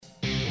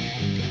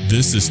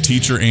This is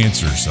Teacher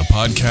Answers, a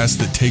podcast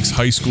that takes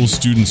high school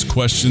students'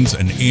 questions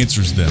and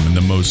answers them in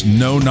the most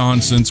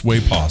no-nonsense way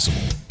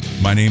possible.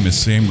 My name is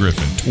Sam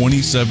Griffin,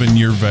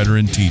 27-year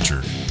veteran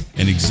teacher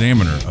and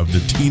examiner of the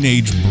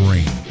teenage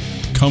brain.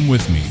 Come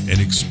with me and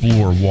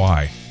explore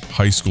why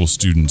high school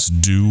students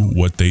do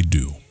what they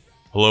do.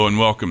 Hello and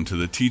welcome to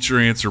the Teacher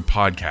Answer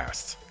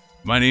podcast.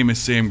 My name is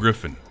Sam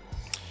Griffin.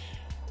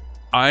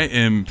 I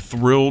am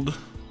thrilled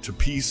to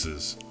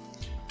pieces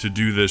to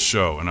do this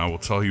show, and I will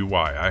tell you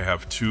why. I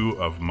have two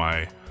of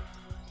my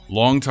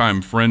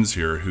longtime friends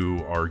here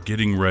who are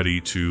getting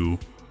ready to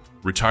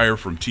retire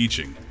from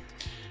teaching,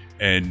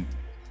 and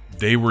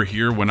they were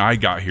here when I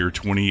got here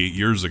 28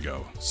 years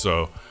ago.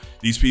 So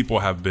these people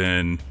have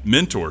been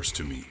mentors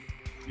to me,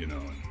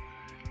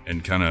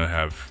 and kind of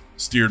have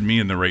steered me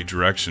in the right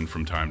direction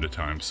from time to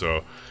time.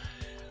 So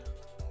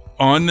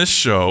on this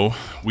show,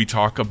 we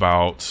talk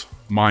about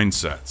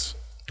mindsets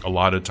a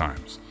lot of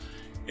times.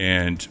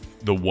 And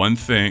the one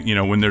thing,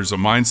 when there's a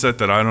mindset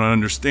that I don't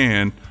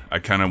understand, I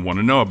kind of want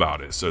to know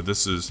about it. So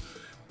this is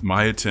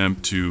my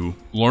attempt to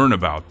learn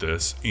about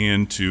this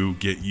and to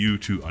get you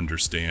to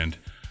understand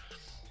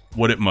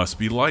what it must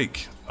be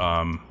like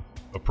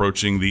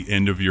approaching the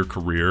end of your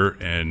career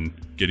and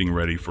getting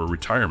ready for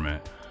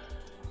retirement.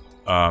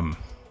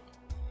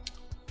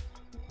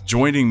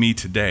 Joining me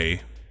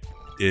today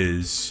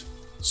is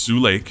Sue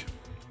Lake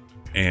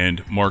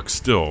and Mark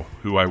Still,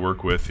 who I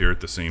work with here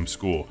at the same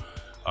school.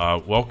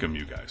 Welcome,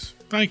 you guys.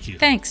 Thank you.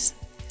 Thanks.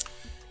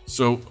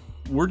 So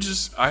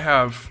I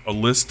have a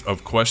list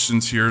of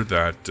questions here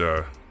that,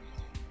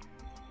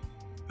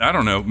 I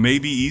don't know, may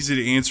be easy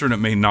to answer and it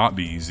may not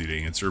be easy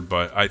to answer,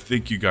 but I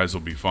think you guys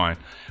will be fine.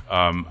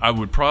 I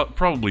would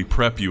probably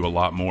prep you a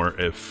lot more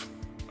if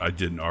I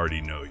didn't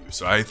already know you.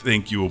 So I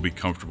think you will be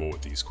comfortable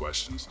with these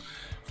questions.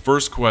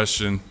 First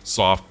question,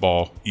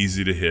 softball,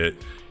 easy to hit,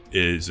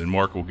 is, and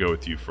Mark will go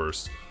with you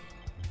first,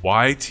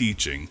 why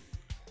teaching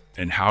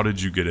and how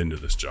did you get into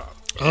this job?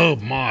 Oh,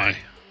 my.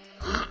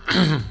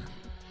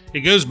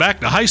 It goes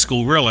back to high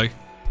school, really.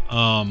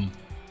 I'm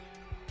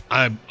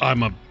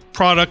a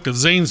product of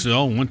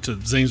Zanesville. Went to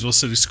Zanesville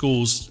City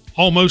Schools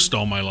almost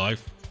all my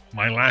life.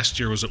 My last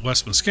year was at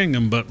Westminster,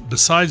 but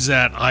besides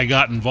that, I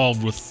got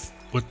involved with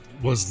what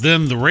was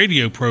then the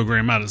radio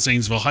program out at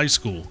Zanesville High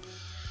School.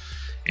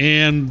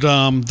 And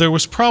there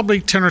was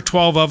probably 10 or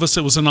 12 of us.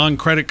 It was a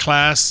non-credit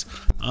class.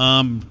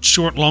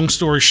 Long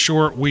story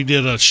short, we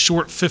did a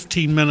short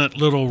 15-minute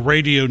little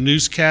radio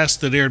newscast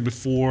that aired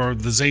before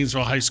the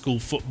Zanesville High School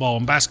football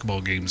and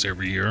basketball games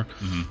every year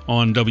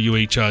on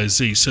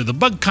WHIZ. So the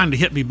bug kind of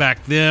hit me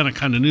back then. I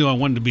kind of knew I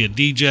wanted to be a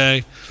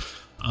DJ,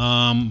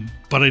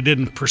 but I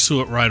didn't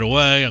pursue it right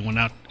away. I went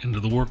out into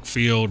the work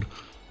field.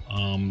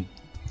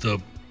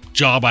 The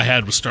job I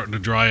had was starting to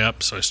dry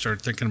up, so I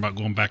started thinking about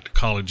going back to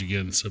college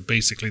again. So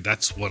basically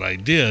that's what I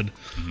did.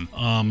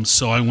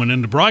 So I went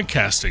into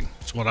broadcasting.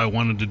 It's what I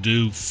wanted to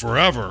do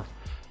forever.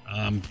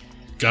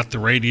 Got the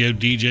radio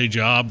DJ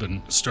job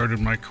and started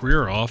my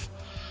career off.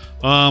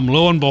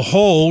 Lo and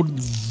behold,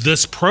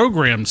 this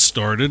program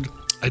started.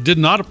 I did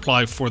not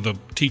apply for the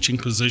teaching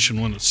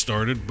position when it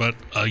started, but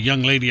a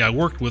young lady I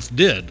worked with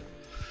did.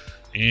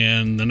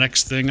 And the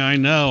next thing I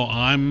know,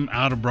 I'm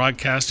out of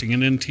broadcasting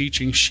and in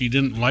teaching. She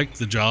didn't like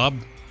the job.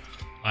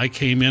 I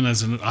came in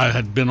I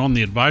had been on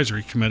the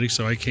advisory committee,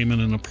 so I came in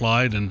and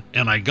applied, and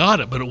I got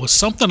it. But it was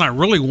something I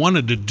really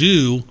wanted to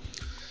do.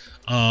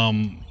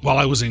 While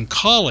I was in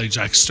college,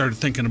 I started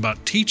thinking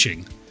about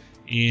teaching.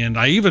 And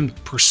I even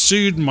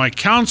pursued my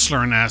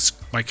counselor and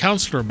asked my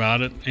counselor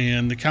about it.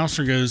 And the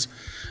counselor goes,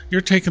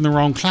 "You're taking the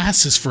wrong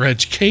classes for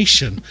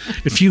education.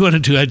 If you want to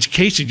do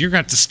education, you're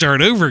going to have to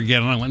start over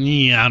again." And I went,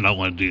 "Yeah, I don't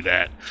want to do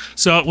that."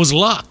 So it was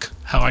luck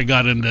how I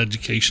got into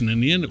education. In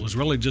the end, it was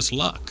really just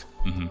luck.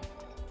 Mm-hmm.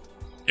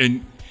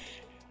 And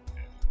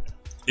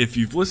if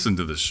you've listened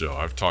to this show,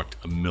 I've talked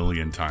a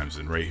million times,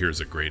 and right here is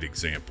a great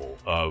example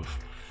of,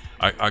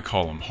 I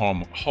call them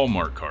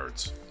Hallmark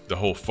cards, the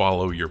whole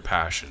follow your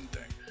passion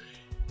thing.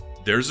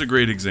 There's a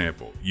great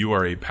example. You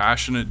are a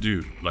passionate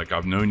dude. Like,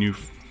 I've known you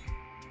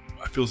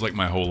it feels like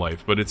my whole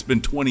life, but it's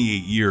been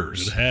 28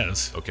 years. It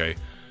has. Okay.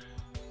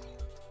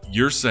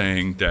 You're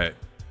saying that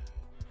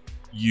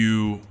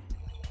you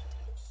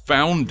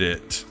found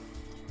it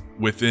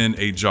within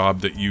a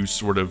job that you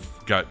sort of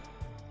got,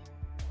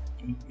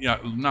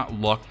 not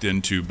lucked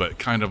into, but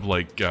kind of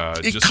like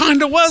it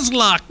kind of was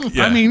luck.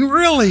 Yeah. I mean,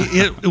 really,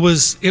 it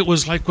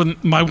was like when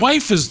my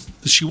wife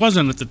she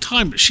wasn't at the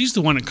time, but she's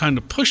the one that kind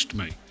of pushed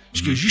me.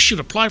 She goes, "You should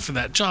apply for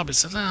that job." I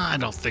said, "I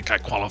don't think I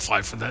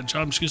qualify for that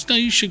job." She goes, "No,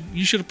 you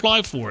should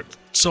apply for it."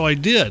 So I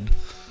did,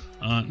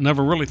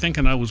 never really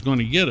thinking I was going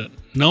to get it.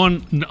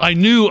 I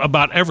knew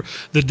about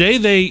the day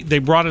they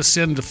brought us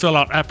in to fill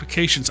out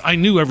applications, I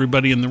knew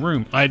everybody in the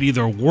room. I'd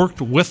either worked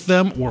with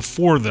them or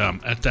for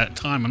them at that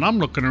time. And I'm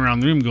looking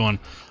around the room going,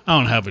 I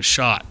don't have a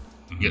shot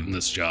getting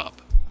this job.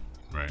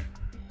 Right.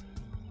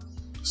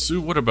 Sue,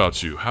 what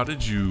about you? How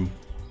did you...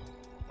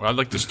 Well, I'd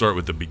like to start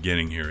with the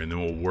beginning here, and then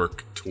we'll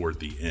work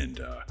toward the end.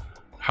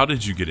 How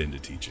did you get into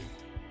teaching?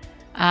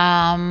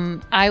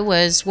 I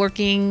was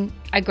working,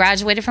 I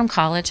graduated from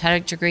college,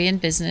 had a degree in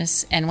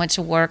business, and went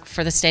to work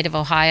for the state of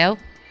Ohio.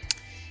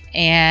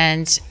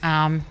 And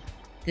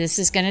this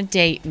is going to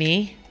date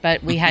me,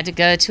 but we had to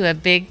go to a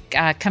big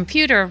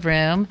computer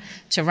room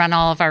to run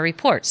all of our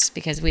reports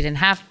because we didn't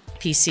have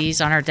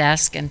PCs on our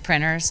desk and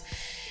printers.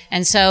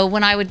 And so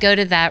when I would go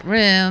to that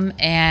room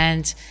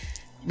and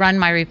run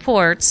my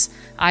reports,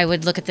 I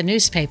would look at the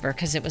newspaper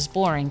because it was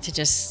boring to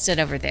just sit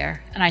over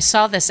there. And I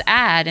saw this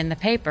ad in the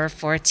paper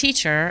for a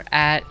teacher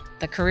at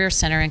the Career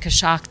Center in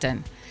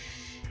Coshocton.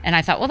 And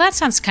I thought, well, that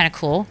sounds kind of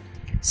cool.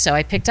 So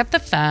I picked up the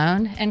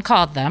phone and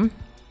called them.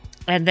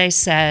 And they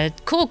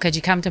said, cool, could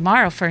you come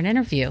tomorrow for an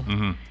interview?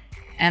 Mm-hmm.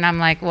 And I'm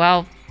like,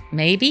 well,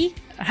 maybe.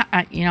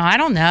 I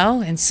don't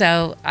know. And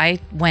so I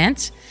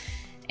went.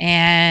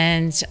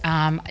 And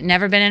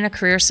never been in a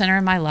career center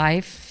in my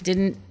life.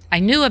 I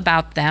knew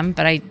about them,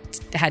 but I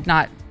had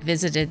not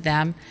visited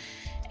them.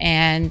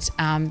 And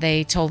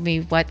they told me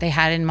what they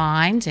had in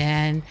mind,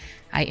 and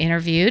I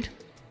interviewed,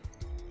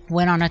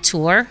 went on a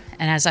tour,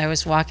 and as I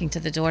was walking to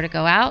the door to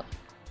go out,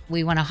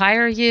 we want to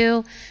hire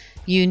you.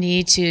 You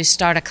need to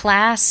start a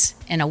class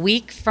in a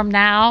week from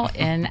now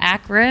in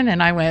Akron.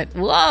 And I went,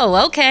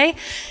 whoa, okay.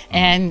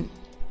 And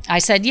I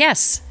said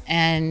yes.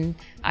 And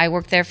I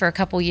worked there for a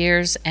couple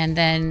years, and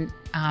then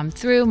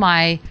through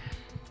my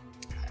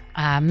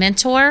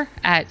mentor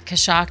at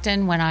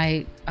Coshocton, when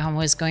I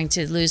was going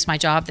to lose my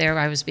job there,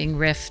 I was being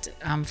riffed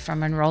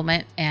from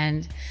enrollment,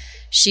 and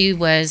she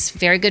was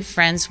very good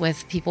friends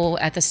with people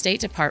at the State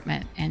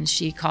Department, and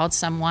she called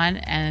someone,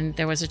 and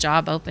there was a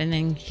job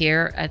opening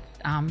here at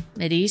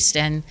Mideast,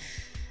 and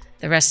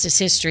the rest is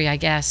history, I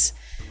guess.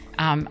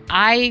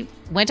 I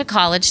went to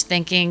college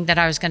thinking that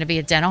I was going to be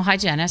a dental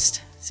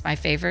hygienist. It's my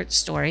favorite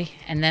story.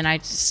 And then I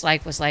just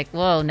was like,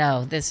 whoa,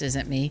 no, this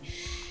isn't me.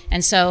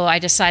 And so I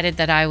decided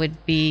that I would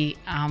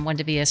wanted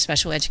to be a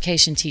special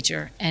education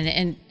teacher.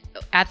 And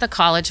at the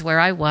college where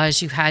I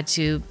was, you had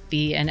to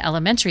be in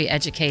elementary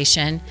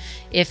education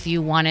if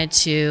you wanted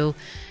to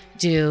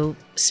do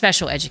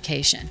special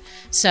education.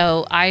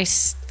 So I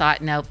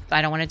thought, nope,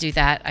 I don't want to do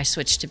that. I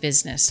switched to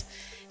business.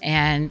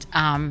 And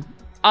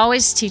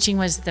always teaching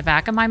was at the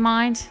back of my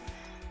mind,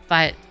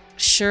 but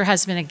sure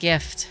has been a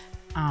gift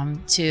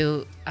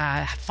to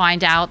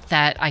find out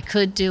that I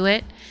could do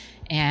it.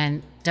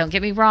 And don't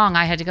get me wrong,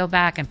 I had to go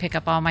back and pick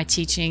up all my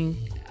teaching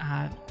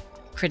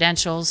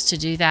credentials to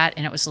do that.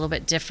 And it was a little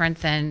bit different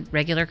than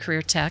regular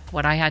career tech,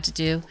 what I had to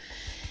do.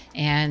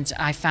 And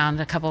I found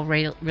a couple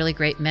really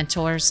great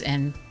mentors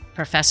and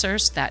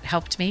professors that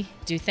helped me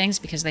do things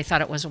because they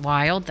thought it was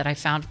wild that I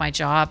found my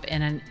job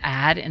in an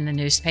ad in the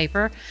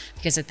newspaper,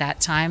 because at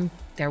that time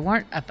there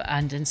weren't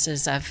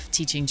abundances of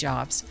teaching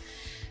jobs.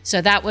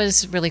 So that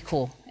was really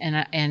cool.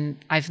 And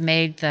I've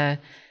made the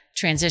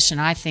transition,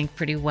 I think,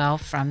 pretty well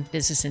from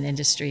business and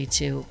industry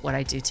to what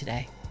I do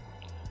today.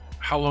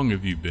 How long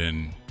have you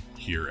been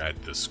here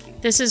at this school?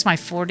 This is my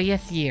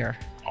 40th year.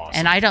 Awesome.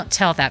 And I don't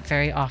tell that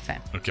very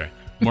often. Okay.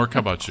 Mark, how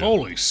about you?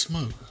 Holy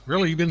smoke.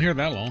 Really? You've been here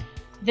that long?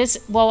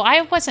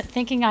 I wasn't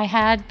thinking I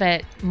had,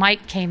 but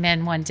Mike came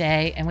in one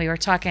day and we were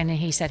talking and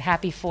he said,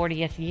 happy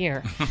 40th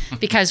year,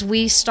 because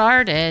we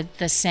started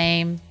the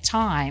same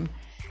time.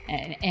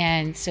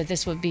 And so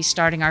this would be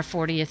starting our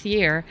 40th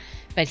year,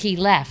 but he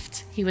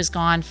left. He was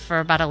gone for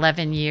about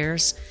 11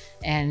 years.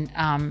 And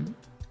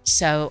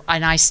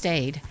I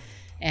stayed.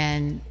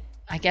 And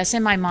I guess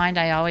in my mind,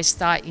 I always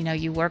thought,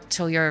 you work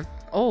till you're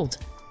old.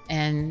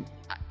 And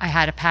I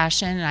had a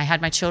passion, and I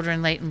had my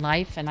children late in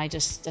life, and I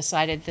just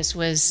decided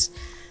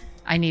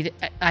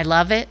I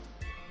love it.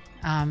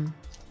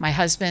 My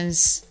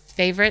husband's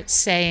favorite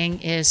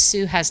saying is,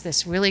 Sue has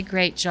this really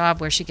great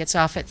job where she gets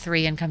off at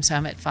 3 and comes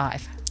home at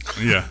 5.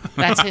 Yeah.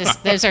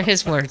 Those are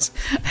his words.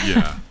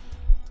 Yeah.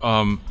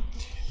 To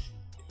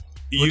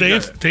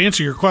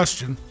answer your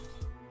question,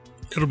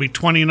 it'll be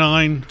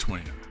 29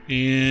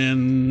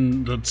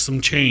 and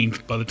some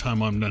change by the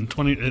time I'm done.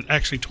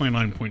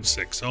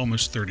 29.6,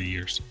 almost 30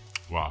 years.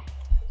 Wow.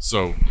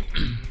 So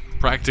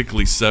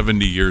practically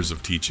 70 years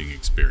of teaching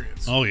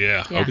experience. Oh,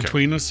 yeah. Yeah.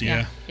 Between us,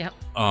 yeah. Yep.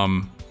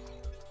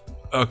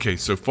 Okay,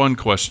 so fun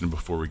question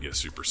before we get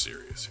super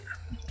serious here.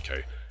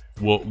 Okay.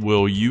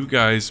 Will you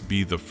guys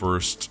be the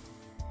first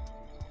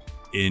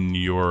in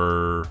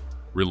your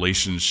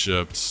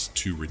relationships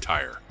to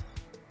retire?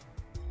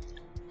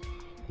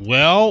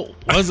 Well,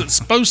 wasn't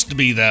supposed to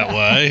be that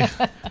way.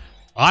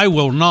 I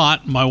will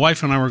not. My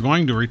wife and I were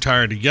going to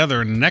retire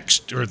together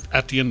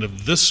at the end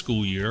of this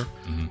school year,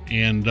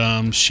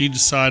 and she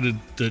decided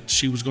that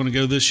she was going to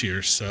go this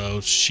year.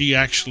 So she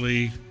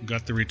actually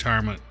got the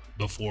retirement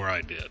before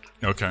I did.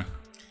 Okay.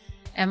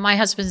 And my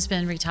husband's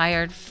been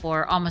retired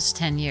for almost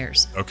 10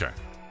 years. Okay.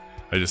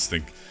 I just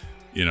think,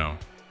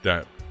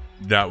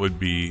 that would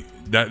be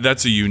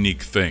that's a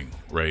unique thing,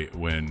 right?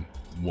 When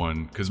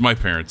because my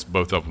parents,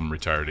 both of them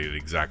retired at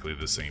exactly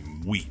the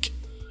same week,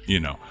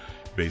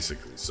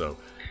 basically. So,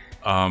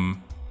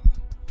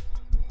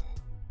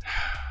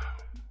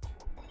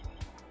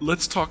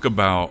 let's talk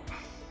about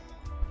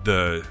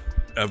the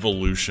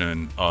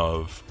evolution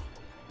of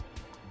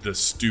the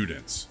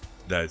students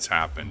that's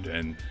happened,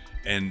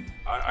 and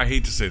I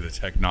hate to say the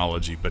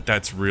technology, but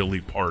that's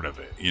really part of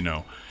it.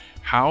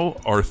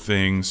 How are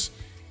things?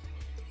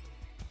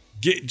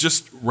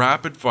 Just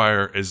rapid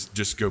fire as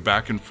just go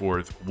back and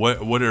forth.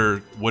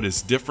 What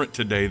is different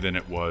today than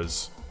it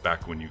was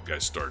back when you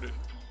guys started?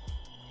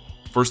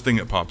 First thing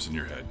that pops in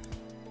your head.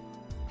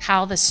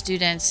 How the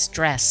students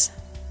dress.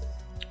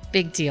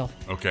 Big deal.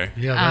 Okay.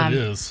 Yeah, that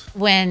is.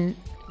 When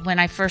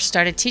I first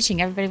started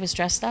teaching, everybody was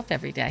dressed up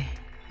every day,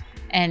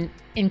 and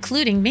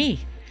including me.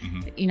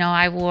 Mm-hmm.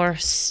 I wore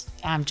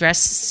dress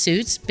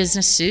suits,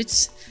 business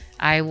suits.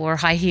 I wore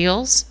high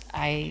heels.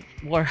 I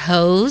wore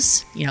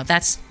hose.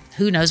 That's,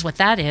 who knows what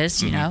that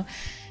is,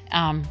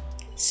 Mm-hmm.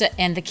 So,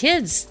 and the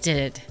kids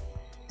did.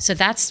 So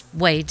that's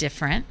way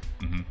different.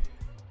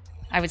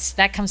 Mm-hmm.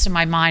 That comes to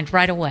my mind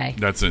right away.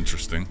 That's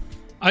interesting.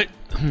 I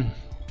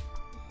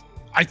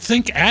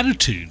think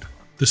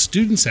the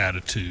students'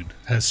 attitude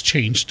has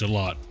changed a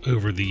lot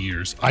over the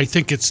years. I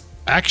think it's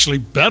actually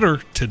better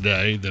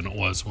today than it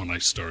was when I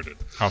started.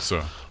 How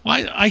so?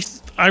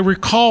 I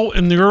recall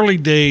in the early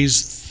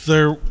days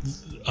there,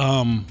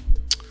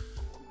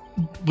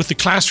 with the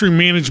classroom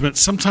management,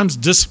 sometimes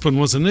discipline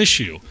was an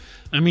issue.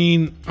 I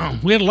mean,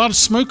 we had a lot of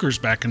smokers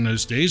back in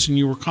those days, and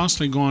you were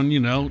constantly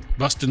going,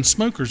 busting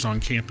smokers on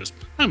campus.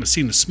 I haven't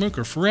seen a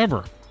smoker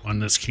forever on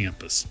this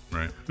campus.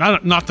 Right.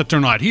 Not that they're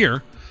not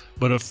here,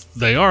 but if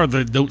they are,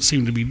 they don't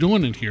seem to be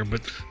doing it here.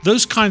 But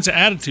those kinds of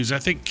attitudes, I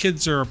think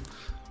they're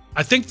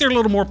a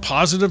little more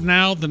positive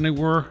now than they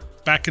were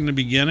back in the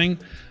beginning.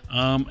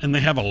 And they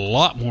have a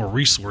lot more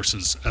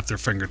resources at their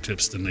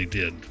fingertips than they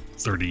did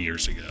 30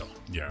 years ago.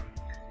 Yeah.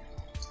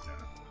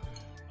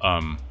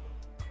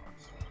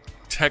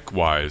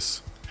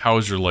 Tech-wise, how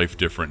is your life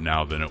different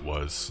now than it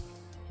was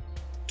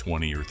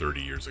 20 or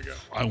 30 years ago?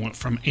 I went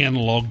from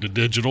analog to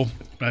digital.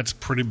 That's a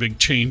pretty big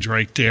change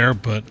right there.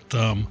 But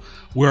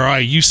where I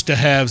used to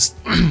have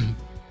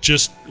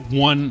just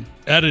one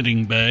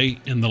editing bay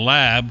in the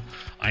lab,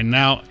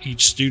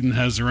 each student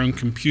has their own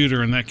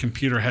computer, and that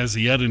computer has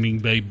the editing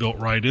bay built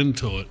right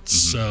into it. Mm-hmm.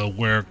 So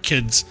where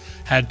kids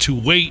had to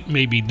wait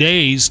maybe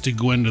days to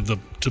go into the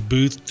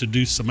booth to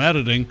do some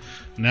editing,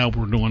 now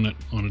we're doing it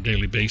on a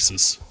daily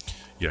basis.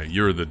 Yeah,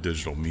 you're the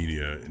digital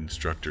media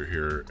instructor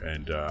here,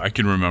 and I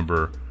can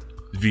remember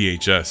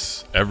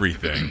VHS,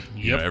 everything.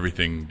 Yep.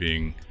 Everything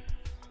being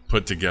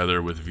put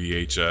together with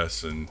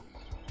VHS, and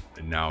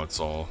now it's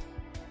all.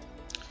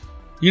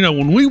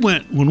 When we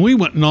went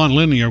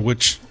nonlinear,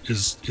 which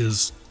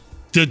is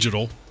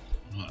digital,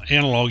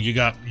 analog, you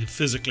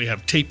physically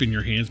have tape in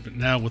your hands, but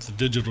now with the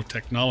digital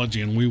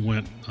technology, and we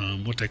went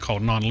what they call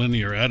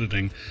nonlinear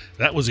editing.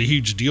 That was a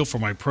huge deal for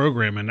my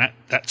program, and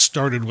that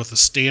started with a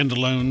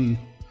standalone,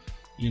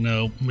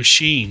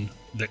 machine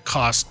that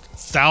cost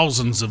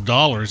thousands of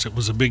dollars. It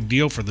was a big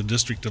deal for the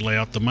district to lay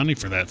out the money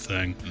for that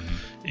thing,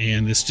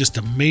 and it's just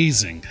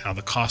amazing how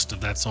the cost of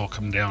that's all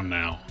come down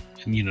now.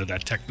 And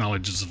that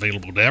technology is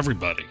available to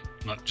everybody,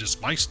 not just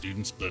my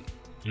students, but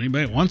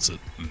anybody that wants it.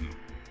 Mm-hmm.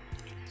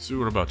 Sue,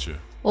 what about you?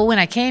 Well, when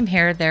I came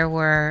here, there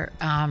were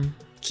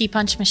key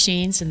punch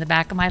machines in the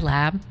back of my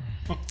lab.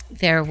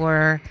 There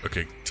were...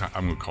 Okay,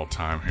 I'm going to call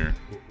time here.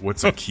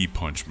 What's a key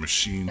punch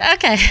machine?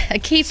 Okay, a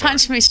key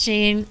punch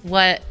machine,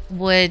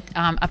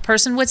 a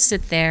person would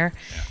sit there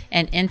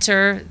and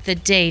enter the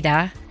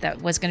data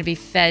that was going to be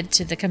fed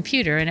to the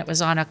computer, and it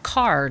was on a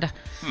card.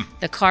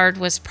 The card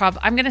was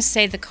I'm going to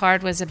say the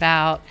card was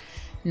about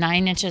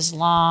 9 inches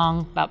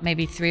long, about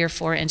maybe 3 or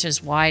 4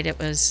 inches wide.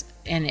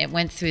 And it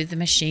went through the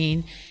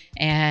machine,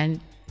 and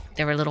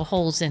there were little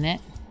holes in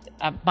it,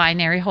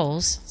 binary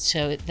holes,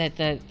 so that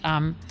the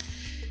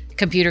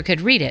computer could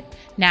read it.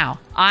 Now,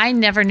 I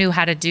never knew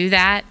how to do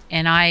that,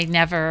 and I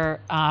never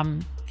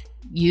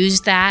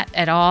used that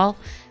at all.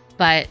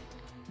 But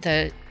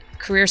the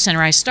career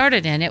center I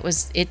started in,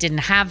 it didn't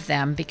have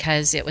them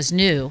because it was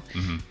new.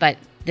 Mm-hmm. But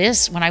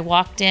when I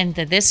walked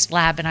into this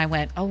lab, and I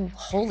went, oh,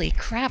 holy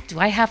crap, do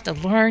I have to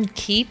learn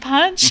key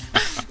punch?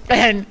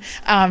 And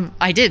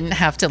I didn't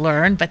have to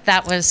learn, but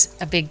that was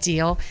a big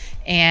deal.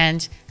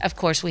 And of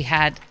course, we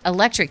had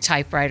electric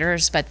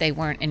typewriters, but they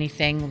weren't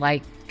anything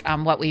like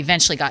what we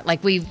eventually got.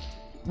 Like, we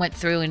went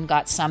through and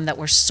got some that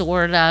were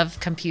sort of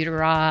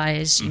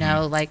computerized,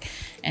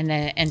 and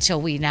then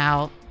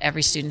until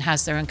every student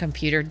has their own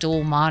computer,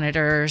 dual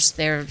monitors.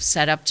 They're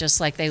set up just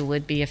like they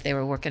would be if they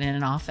were working in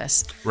an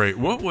office. Right.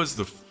 What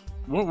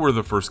were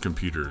the first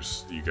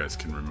computers you guys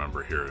can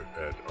remember here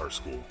at our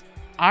school?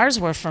 Ours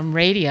were from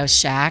Radio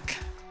Shack.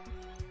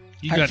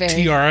 You got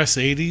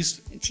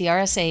TRS-80s?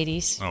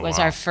 TRS-80s was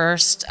our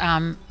first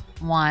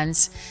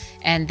ones.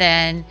 And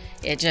then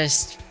it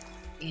just,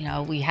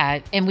 we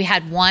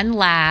had one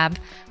lab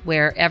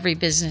where every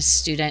business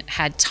student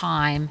had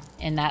time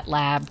in that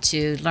lab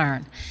to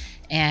learn.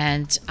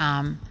 And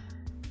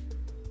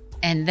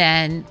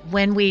then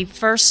when we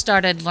first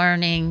started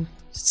learning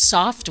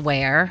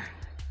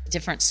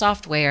different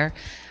software,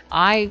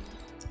 I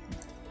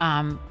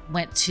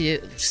went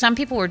to, some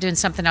people were doing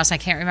something else. I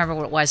can't remember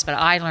what it was, but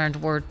I learned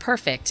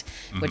WordPerfect,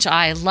 which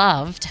I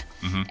loved.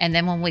 And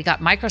then when we got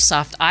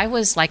Microsoft, I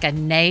was like a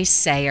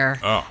naysayer.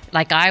 Oh.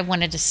 Like I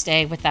wanted to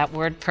stay with that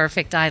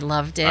WordPerfect. I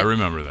loved it. I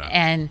remember that.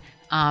 And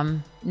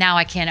now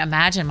I can't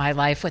imagine my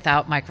life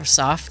without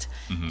Microsoft.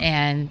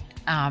 And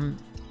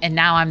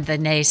now I'm the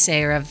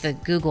naysayer of the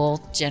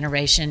Google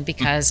generation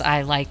because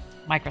I like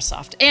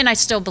Microsoft. And I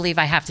still believe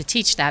I have to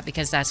teach that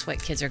because that's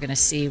what kids are going to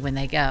see when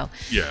they go.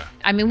 Yeah.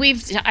 I mean,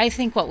 I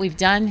think what we've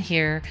done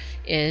here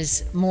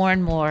is more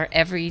and more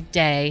every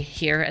day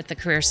here at the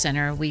Career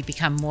Center, we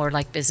become more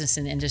like business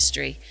and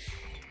industry.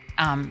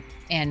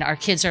 And our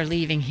kids are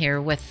leaving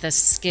here with the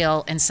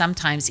skill and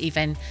sometimes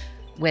even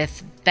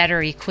with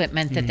better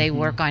equipment that they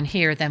work on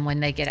here than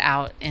when they get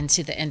out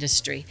into the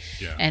industry.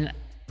 Yeah. And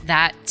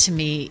that to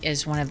me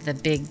is one of the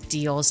big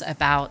deals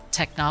about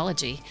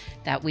technology,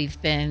 that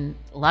we've been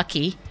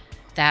lucky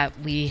that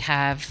we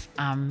have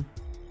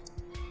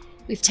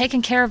we've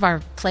taken care of our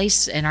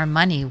place and our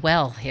money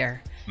well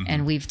here.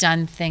 And we've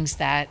done things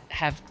that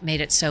have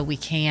made it so we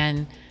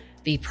can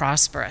be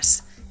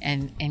prosperous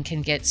and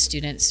can get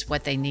students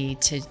what they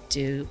need to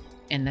do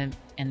in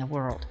the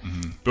world.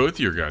 Both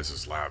your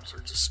guys' labs are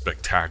just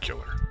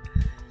spectacular.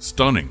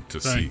 Stunning to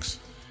Thanks.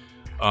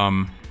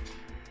 see.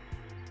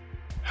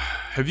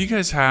 Have you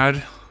guys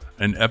had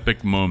an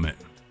epic moment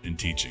in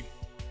teaching?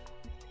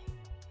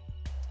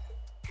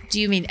 Do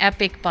you mean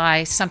epic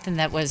by something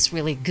that was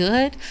really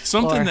good?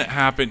 Something Or- that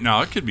happened.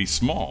 Now, it could be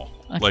small.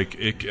 Like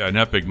an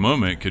epic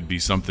moment could be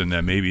something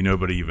that maybe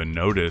nobody even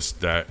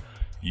noticed that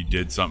you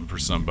did something for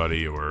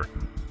somebody, or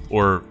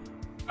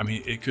I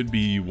mean, it could be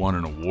you won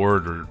an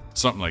award or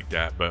something like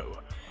that. But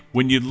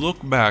when you look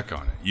back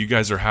on it, you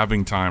guys are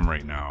having time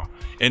right now,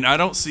 and I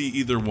don't see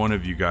either one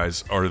of you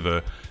guys are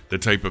the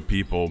type of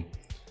people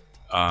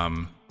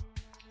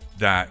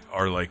that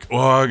are like, oh,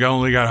 I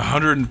only got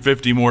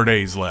 150 more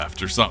days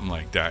left or something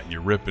like that, and you're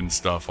ripping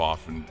stuff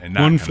off and that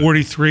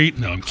 143.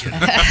 No, I'm kidding.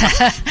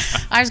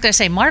 I was going to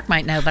say Mark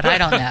might know, but I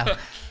don't know.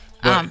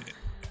 But,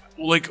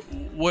 like,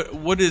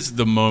 what is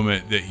the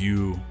moment that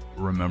you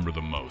remember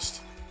the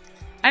most?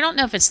 I don't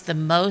know if it's the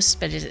most,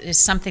 but it is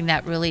something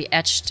that really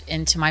etched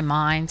into my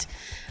mind.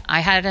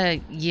 I had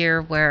a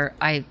year where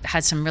I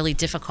had some really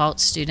difficult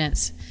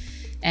students,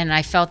 and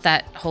I felt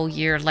that whole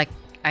year like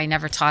I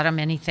never taught them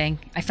anything.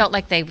 I felt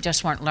like they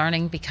just weren't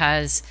learning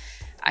because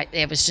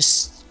it was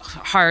just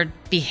hard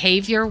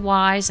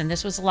behavior-wise, and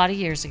this was a lot of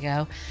years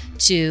ago,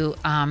 to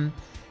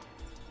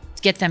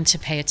get them to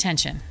pay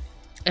attention.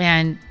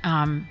 And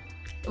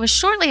it was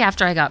shortly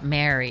after I got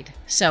married,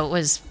 so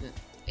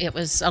it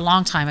was a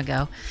long time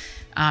ago.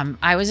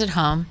 I was at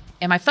home,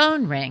 and my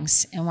phone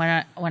rings, and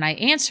when I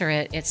answer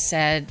it, it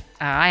said,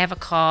 I have a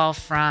call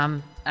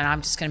from, and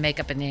I'm just going to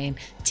make up a name,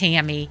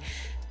 Tammy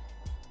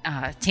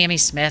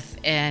Smith,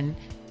 and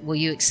will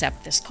you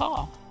accept this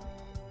call?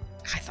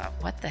 I thought,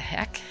 what the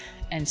heck?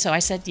 And so I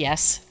said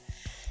yes.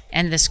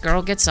 And this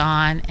girl gets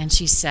on, and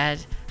she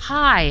said,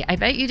 hi, I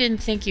bet you didn't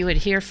think you would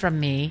hear from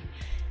me.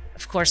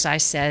 Of course, I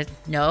said,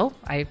 no,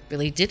 I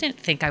really didn't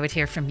think I would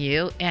hear from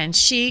you. And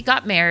she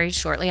got married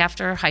shortly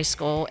after high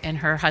school, and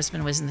her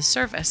husband was in the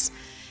service.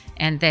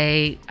 And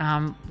they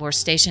were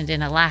stationed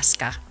in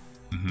Alaska.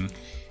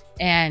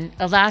 And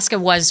Alaska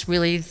was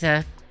really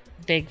the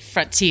big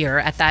frontier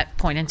at that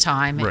point in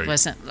time. It Right.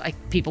 wasn't like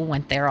people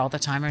went there all the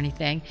time or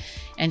anything.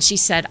 And she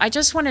said, I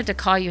just wanted to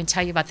call you and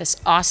tell you about this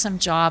awesome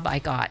job I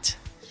got.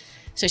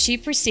 So she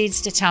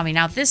proceeds to tell me,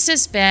 now this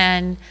has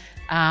been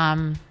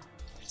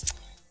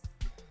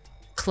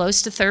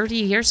close to 30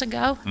 years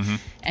ago.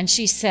 And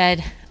she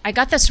said, I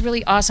got this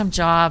really awesome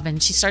job.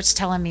 And she starts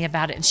telling me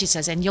about it. And she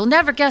says, and you'll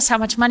never guess how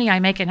much money I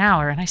make an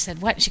hour. And I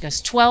said, what? And she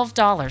goes,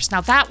 $12.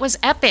 Now that was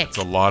epic. It's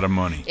a lot of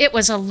money. It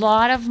was a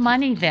lot of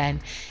money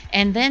then.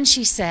 And then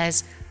she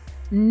says,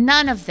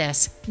 none of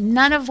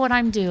what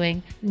I'm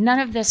doing, none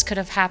of this could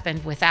have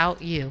happened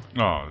without you.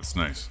 Oh, that's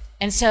nice.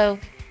 And so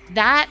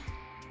that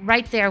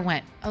right there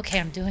went, okay,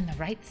 I'm doing the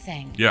right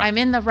thing. Yeah. I'm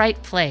in the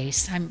right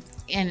place. And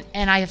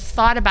I have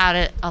thought about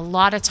it a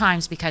lot of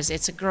times because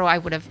it's a girl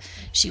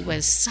she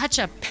was such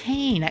a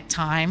pain at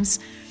times,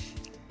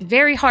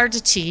 very hard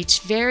to teach,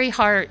 very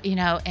hard,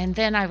 and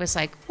then I was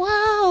like,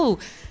 whoa,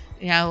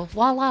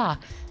 voila.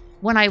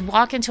 When I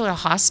walk into a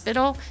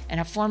hospital and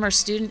a former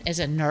student is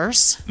a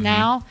nurse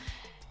now,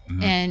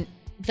 and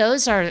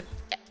those are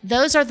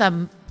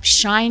the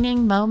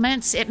shining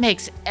moments. It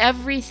makes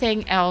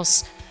everything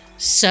else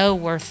so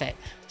worth it.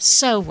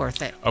 So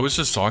worth it. I was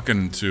just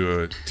talking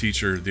to a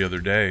teacher the other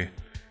day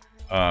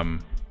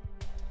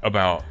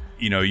about,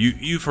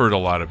 you've heard a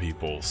lot of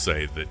people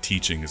say that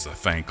teaching is a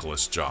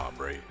thankless job,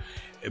 right?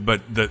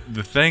 But the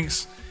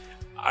thanks,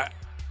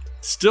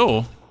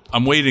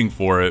 I'm waiting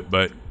for it,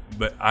 but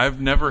I've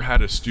never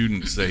had a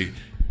student say,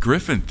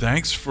 Griffin,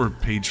 thanks for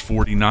page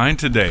 49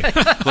 today.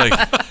 Like,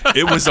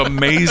 it was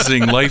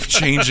amazing,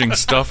 life-changing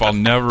stuff. I'll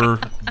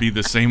never be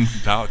the same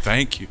without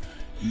thank you.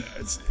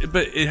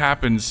 But it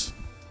happens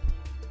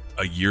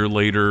a year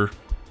later,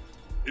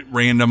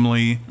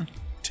 randomly.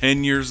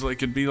 10 years, like,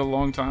 could be a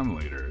long time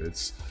later.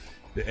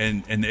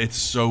 and it's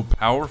so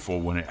powerful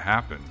when it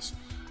happens,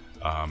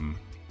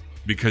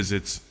 because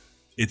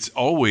it's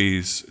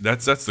always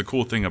that's the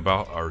cool thing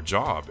about our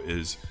job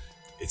is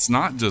it's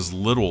not just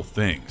little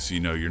things.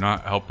 You're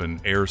not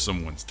helping air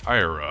someone's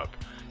tire up.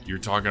 You're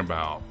talking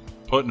about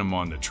putting them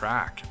on the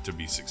track to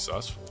be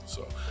successful.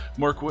 So,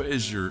 Mark, what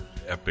is your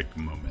epic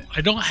moment?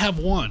 I don't have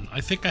one.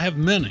 I think I have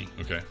many.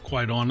 Okay.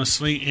 Quite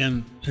honestly,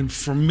 and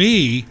for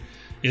me,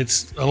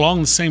 it's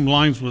along the same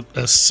lines with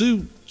as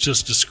Sue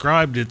just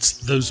described. It's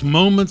those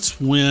moments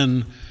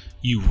when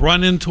you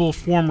run into a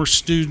former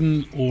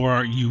student,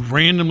 or you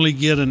randomly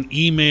get an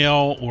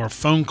email or a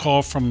phone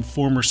call from a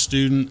former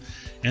student,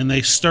 and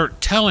they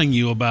start telling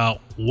you about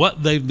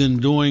what they've been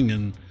doing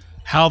and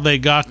how they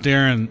got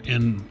there, and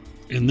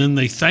then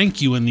they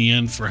thank you in the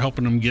end for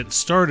helping them get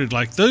started.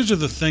 Like, those are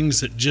the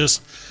things that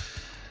just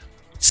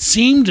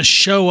seem to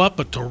show up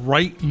at the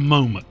right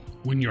moment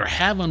when you're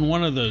having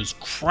one of those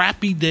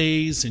crappy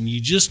days and you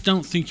just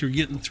don't think you're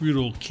getting through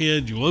to a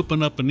kid. You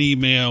open up an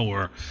email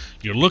or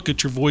you look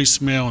at your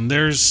voicemail and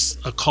there's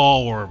a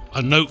call or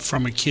a note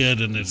from a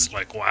kid, and it's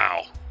like,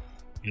 wow,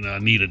 I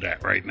needed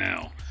that right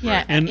now.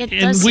 Yeah, and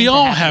does we seem to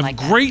all happen have like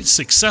that. great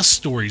success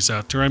stories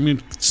out there. I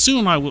mean, Sue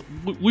and I,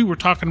 we were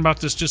talking about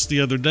this just the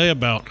other day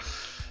about,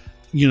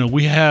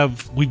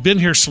 we've been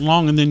here so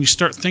long, and then you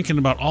start thinking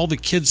about all the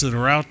kids that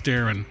are out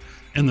there and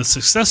the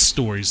success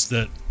stories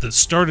that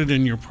started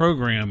in your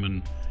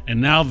program,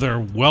 and now they're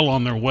well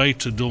on their way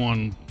to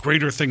doing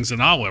greater things than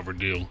I'll ever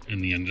do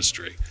in the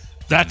industry.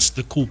 That's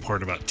the cool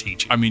part about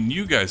teaching. I mean,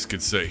 you guys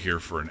could sit here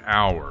for an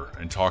hour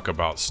and talk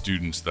about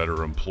students that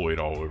are employed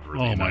all over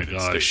the United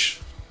States.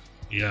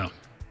 Yeah.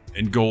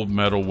 And gold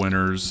medal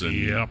winners. And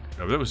Yep.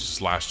 That was just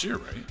last year,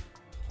 right?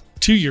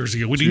 2 years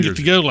ago. We didn't get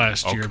to go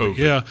last year. COVID,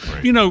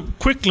 But yeah. right.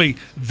 Quickly,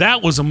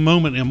 that was a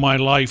moment in my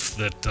life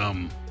that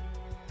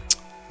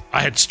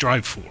I had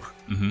strived for.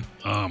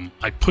 Mm-hmm.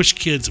 I pushed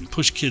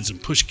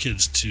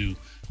kids to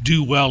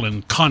do well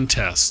in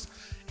contests,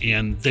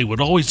 and they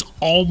would always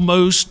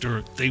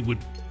they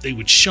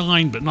would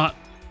shine, but not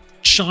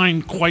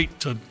shine quite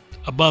to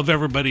above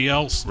everybody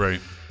else. Right.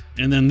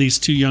 And then these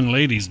two young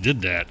ladies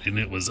did that, and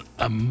it was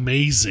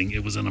amazing.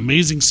 It was an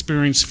amazing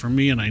experience for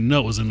me, and I know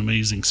it was an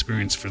amazing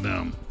experience for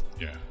them.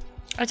 Yeah.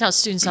 I tell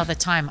students all the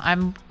time,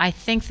 I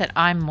think that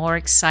I'm more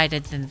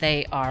excited than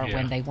they are Yeah.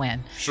 when they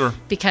win. Sure.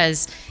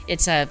 Because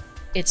it's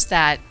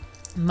that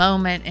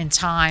moment in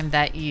time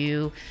that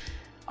you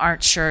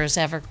aren't sure is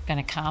ever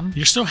going to come.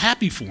 You're so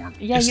happy for them.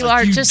 Yeah, It's you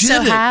like, are just did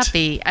so it.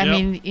 happy. I Yep.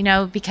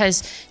 mean,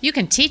 because you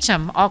can teach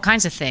them all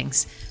kinds of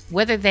things.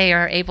 Whether they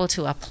are able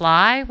to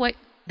apply what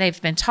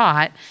they've been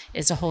taught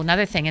is a whole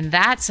nother thing. And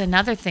that's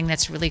another thing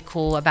that's really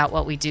cool about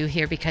what we do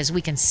here, because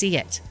we can see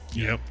it.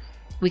 Yep.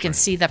 We can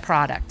see the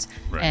product.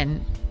 Right.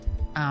 And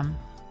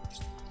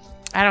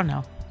I don't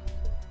know.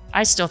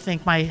 I still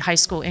think my high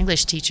school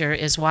English teacher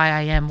is why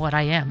I am what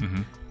I am.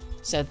 Mm-hmm.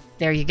 So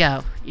there you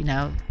go.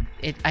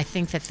 I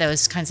think that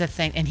those kinds of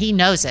things, and he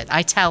knows it.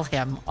 I tell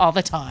him all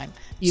the time,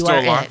 you Still are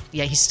alive? it.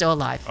 Yeah, he's still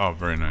alive. Oh,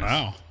 very nice.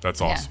 Wow.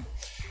 That's awesome.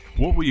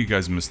 What will you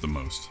guys miss the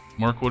most?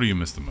 Mark, what do you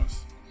miss the most?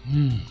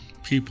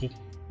 People.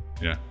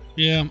 Yeah.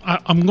 Yeah,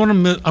 I'm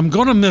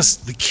gonna miss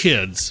the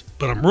kids,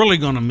 but I'm really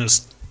gonna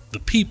miss the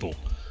people.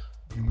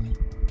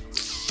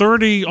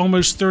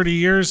 Almost 30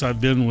 years I've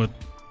been with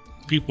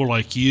people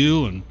like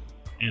you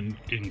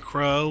and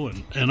Crow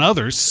and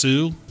others,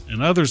 Sue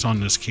and others on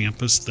this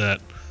campus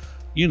that,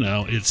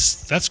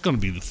 that's going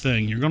to be the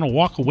thing. You're going to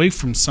walk away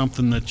from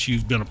something that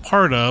you've been a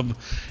part of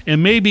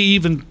and maybe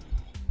even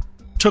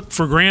took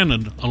for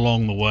granted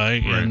along the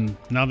way, Right. and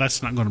now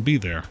that's not going to be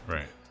there.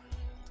 Right.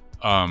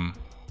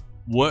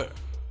 What?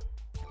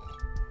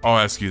 I'll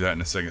ask you that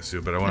in a second,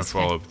 Sue, but I want That's to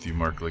follow okay. up with you,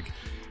 Mark.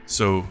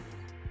 So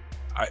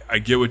I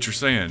get what you're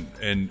saying,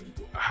 and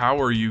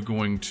how are you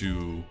going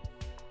to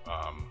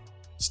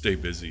stay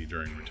busy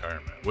during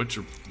retirement? What's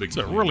your big? It's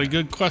a plan really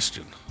there? good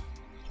question.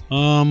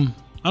 I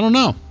don't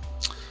know.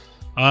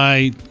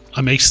 I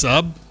may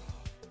sub.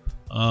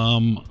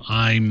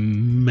 I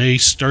may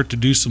start to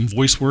do some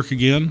voice work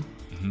again.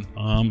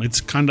 Mm-hmm.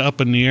 It's kind of up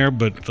in the air,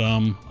 but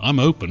I'm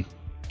open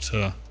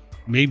to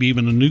maybe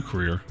even a new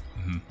career.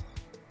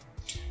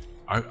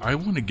 I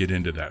want to get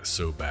into that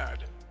so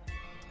bad.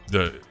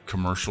 The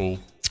commercial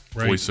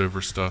Right.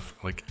 voiceover stuff.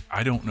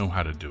 I don't know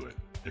how to do it.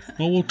 If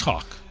Well, we'll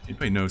talk.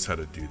 anybody knows how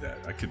to do that,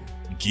 I could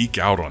geek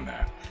out on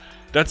that.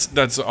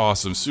 That's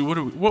awesome. Sue,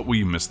 what will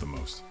you miss the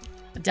most?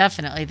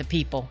 Definitely the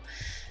people.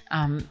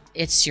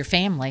 It's your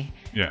family.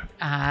 Yeah.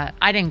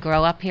 I didn't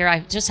grow up here. I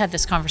just had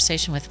this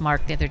conversation with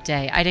Mark the other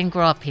day. I didn't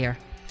grow up here.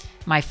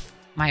 My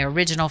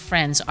original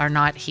friends are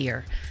not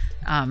here.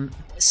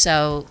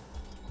 So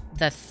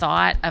the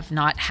thought of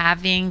not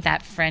having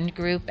that friend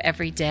group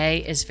every day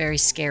is very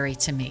scary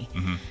to me.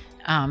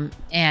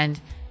 And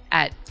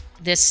at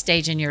this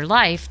stage in your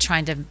life,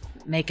 trying to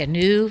make a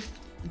new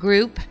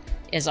group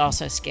is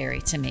also scary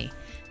to me.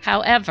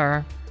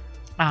 However,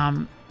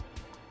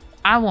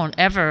 I won't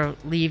ever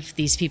leave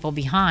these people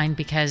behind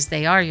because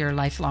they are your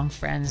lifelong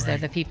friends. Right. They're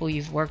the people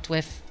you've worked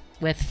with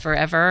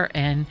forever,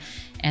 and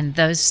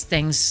those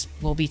things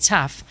will be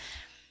tough.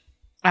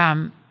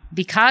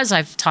 because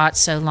I've taught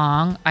so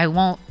long,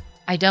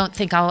 I don't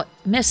think I'll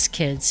miss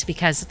kids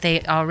because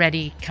they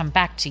already come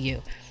back to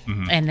you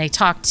and they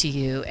talk to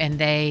you and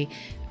they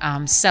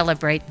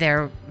celebrate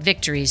their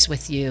victories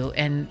with you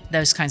and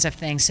those kinds of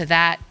things. So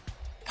that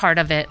part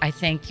of it, I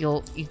think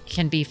you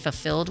can be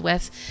fulfilled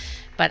with.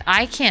 But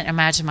I can't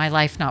imagine my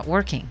life not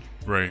working.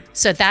 Right.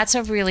 So that's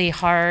a really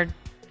hard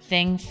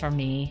thing for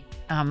me.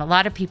 A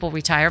lot of people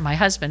retire. My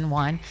husband,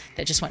 one,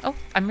 that just went, oh,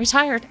 I'm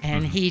retired.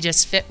 And he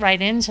just fit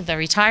right into the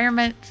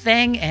retirement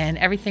thing and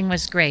everything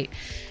was great.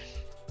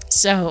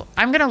 So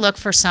I'm going to look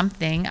for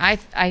something. I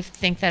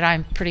think that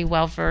I'm pretty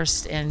well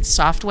versed in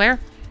software.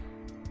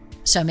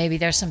 So maybe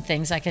there's some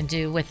things I can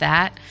do with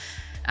that.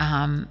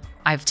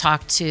 I've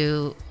talked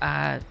to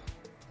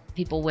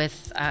people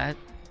with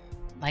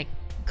like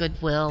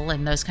Goodwill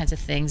and those kinds of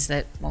things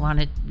that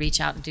want to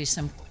reach out and do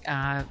some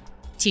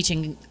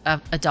teaching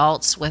of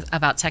adults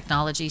about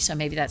technology. So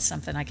maybe that's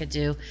something I could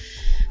do.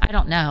 I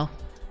don't know,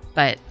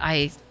 but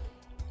I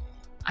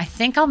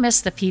think I'll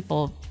miss the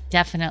people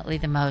definitely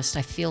the most.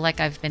 I feel like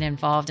I've been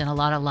involved in a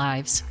lot of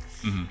lives,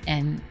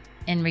 and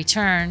in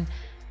return,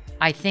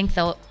 I think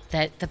though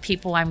that the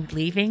people I'm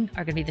leaving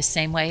are going to be the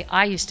same way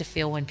I used to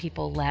feel when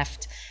people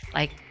left.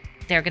 Like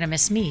they're going to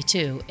miss me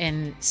too,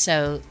 and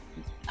so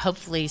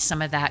hopefully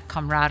some of that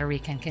camaraderie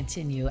can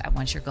continue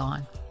once you're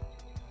gone.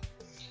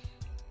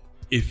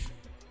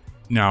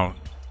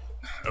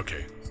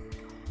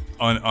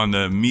 On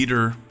the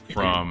meter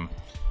from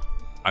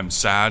I'm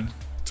sad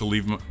to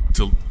leave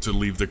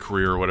the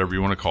career or whatever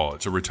you want to call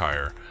it, to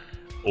retire,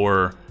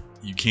 or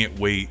you can't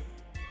wait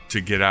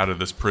to get out of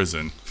this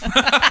prison.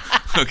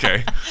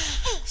 Okay,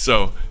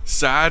 so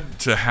sad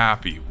to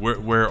happy.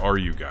 Where are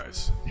you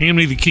guys? Hand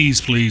me the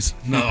keys, please.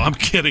 No, I'm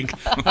kidding.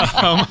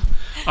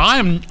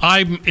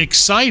 I'm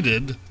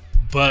excited,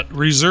 but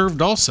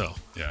reserved also.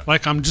 Yeah.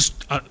 Like I'm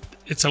just.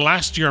 It's the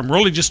last year. I'm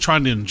really just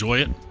trying to enjoy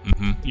it,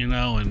 you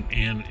know,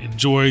 and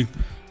enjoy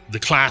the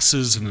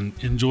classes and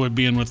enjoy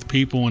being with the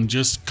people and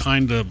just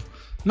kind of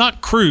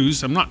not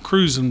cruise. I'm not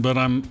cruising, but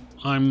I'm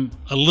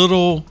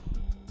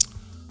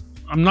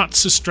not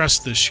so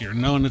stressed this year.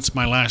 Knowing it's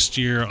my last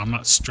year, I'm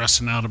not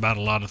stressing out about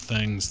a lot of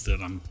things,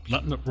 that I'm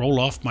letting it roll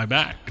off my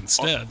back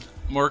instead.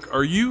 Mark,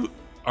 are you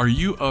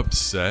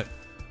upset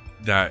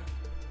that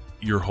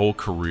your whole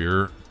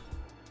career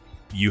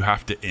you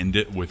have to end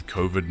it with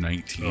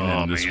COVID-19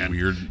 and this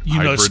weird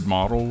hybrid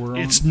model we're on?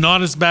 It's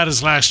not as bad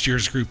as last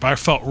year's group. I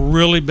felt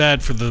really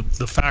bad for the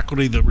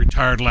faculty that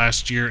retired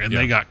last year, and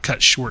they got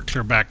cut short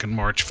clear back in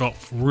March. Felt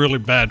really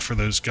bad for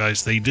those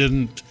guys. They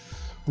didn't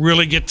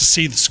really get to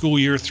see the school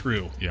year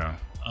through. Yeah.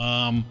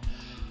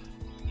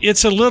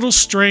 It's a little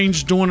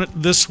strange doing it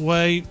this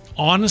way.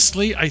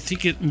 Honestly, I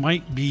think it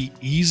might be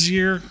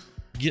easier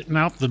getting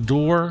out the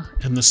door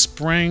in the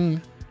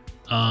spring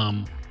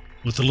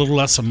with a little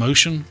less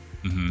emotion.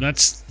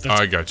 That's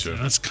I got you.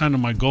 That's kind of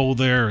my goal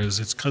there. Is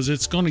it's because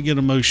it's going to get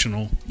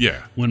emotional.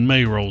 Yeah. When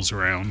May rolls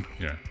around.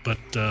 Yeah. But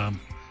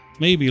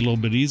maybe a little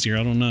bit easier.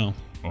 I don't know.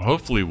 Well,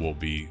 hopefully we'll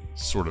be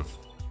sort of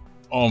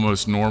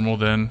almost normal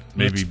then.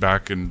 Maybe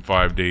back in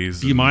 5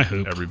 days. Be my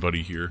hope.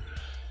 Everybody here.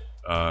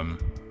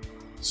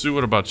 Sue,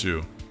 what about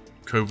you?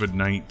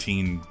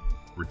 COVID-19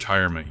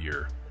 retirement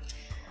year.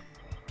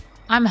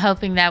 I'm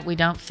hoping that we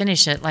don't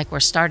finish it like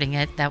we're starting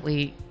it. That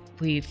we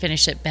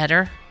finish it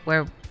better.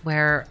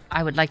 Where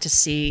I would like to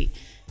see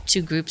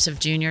two groups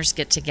of juniors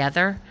get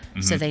together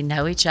so they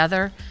know each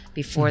other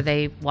before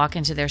they walk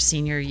into their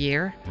senior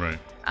year. Right.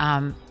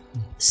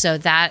 So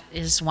that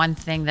is one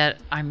thing that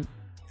I'm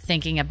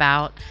thinking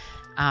about.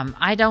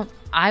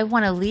 I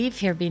want to leave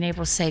here being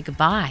able to say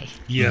goodbye.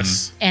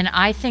 Yes. And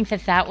I think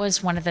that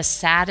was one of the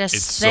saddest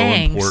It's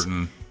things. so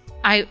important.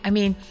 I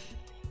mean,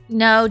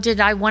 no, did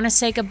I want to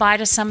say goodbye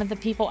to some of the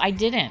people? I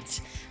didn't.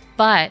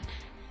 But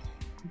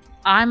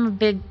I'm a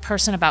big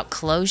person about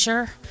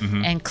closure,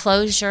 and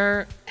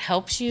closure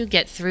helps you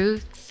get through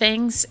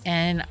things.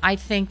 And I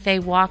think they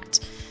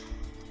walked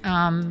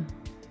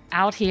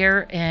out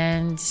here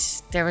and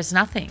there was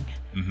nothing.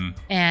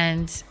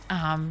 And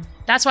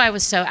that's why I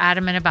was so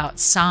adamant about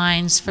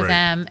signs for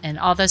them and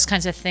all those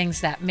kinds of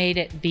things that made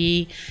it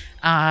be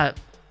a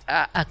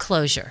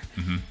closure.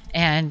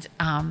 And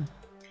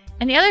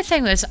the other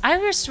thing was, I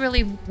was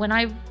really, when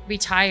I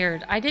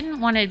retired, I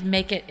didn't want to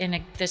make it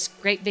in this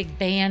great big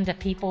band of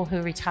people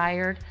who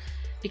retired,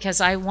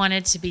 because I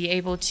wanted to be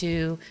able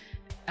to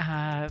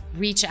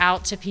reach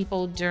out to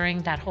people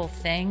during that whole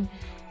thing.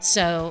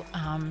 So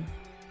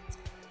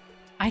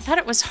I thought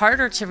it was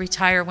harder to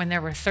retire when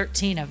there were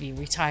 13 of you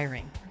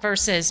retiring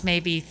versus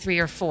maybe 3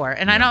 or 4.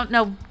 And I don't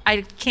know,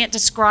 I can't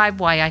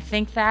describe why I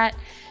think that.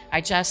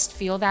 I just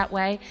feel that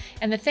way.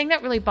 And the thing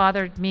that really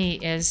bothered me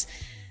is,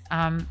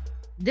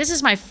 this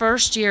is my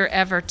first year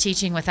ever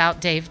teaching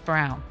without Dave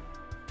Brown.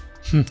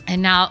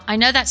 And now I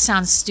know that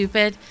sounds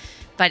stupid,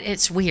 but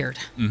it's weird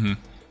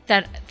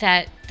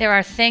that there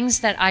are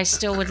things that I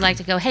still would like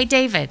to go, hey,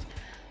 David,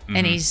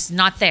 and he's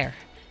not there.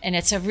 And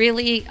it's a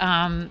really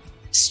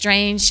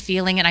strange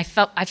feeling. And I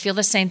feel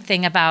the same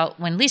thing about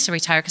when Lisa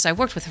retired, because I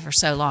worked with her for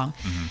so long.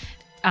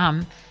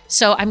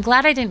 So I'm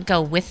glad I didn't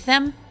go with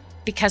them,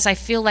 because I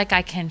feel like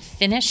I can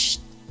finish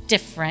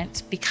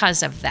different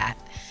because of that.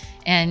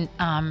 And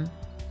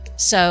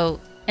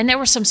and there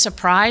were some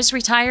surprise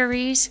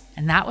retirees,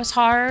 and that was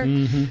hard,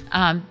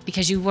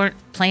 because you weren't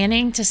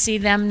planning to see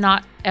them,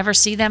 not ever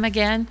see them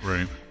again.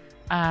 Right.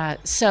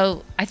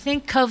 So I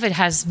think COVID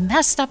has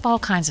messed up all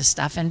kinds of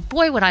stuff. And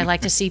boy, would I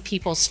like to see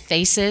people's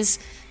faces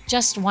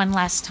just one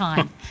last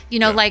time.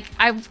 Like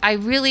I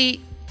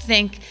really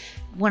think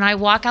when I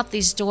walk out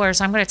these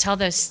doors, I'm going to tell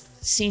those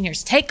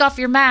seniors, take off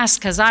your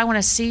mask, because I want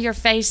to see your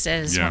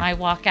faces when I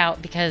walk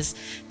out, because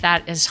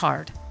that is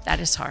hard. That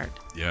is hard.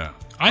 Yeah.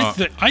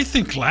 I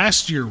think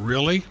last year,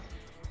 really,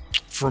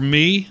 for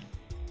me,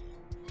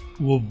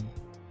 will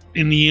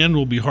in the end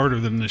will be harder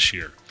than this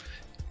year.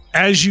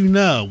 As you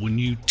know, when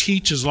you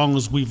teach, as long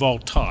as we've all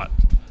taught,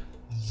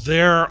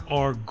 there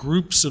are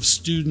groups of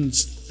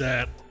students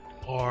that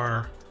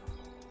are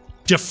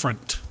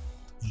different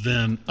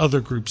than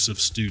other groups of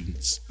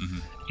students,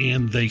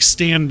 and they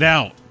stand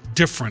out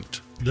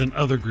different than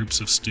other groups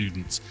of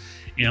students.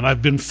 And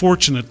I've been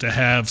fortunate to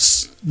have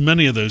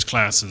many of those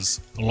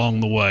classes along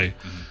the way.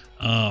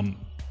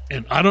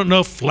 And I don't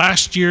know if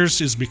last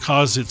year's is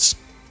because it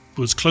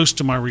was close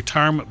to my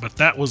retirement, but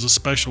that was a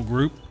special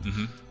group.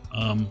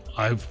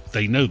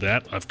 They know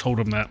that. I've told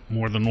them that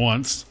more than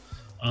once.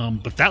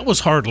 But that was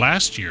hard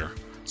last year.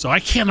 So I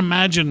can't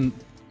imagine,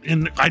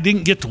 and I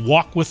didn't get to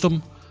walk with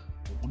them.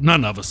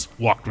 None of us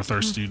walked with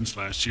our students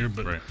last year,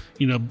 but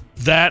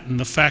that and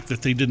the fact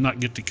that they did not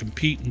get to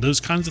compete and those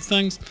kinds of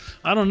things,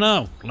 I don't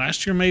know.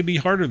 Last year may be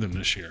harder than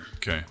this year.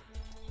 Okay.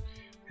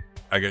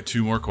 I got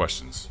 2 more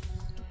questions.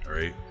 All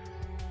right.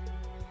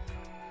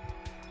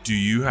 Do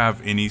you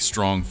have any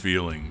strong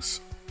feelings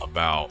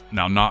about,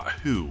 now not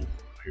who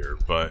here,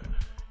 but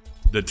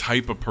the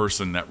type of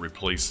person that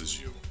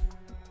replaces you?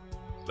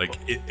 Like,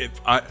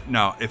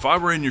 if I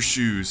were in your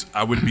shoes,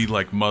 I would be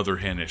like mother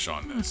henish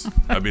on this.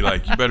 I'd be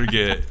like, you better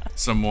get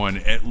someone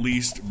at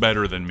least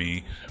better than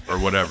me, or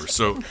whatever.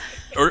 So,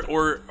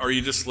 or are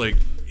you just like,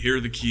 here are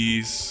the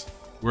keys?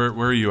 Where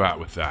are you at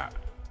with that?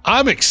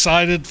 I'm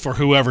excited for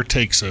whoever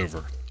takes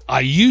over. I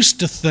used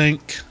to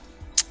think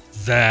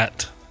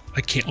that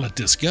I can't let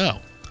this go.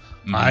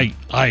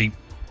 I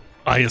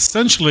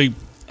essentially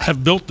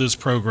have built this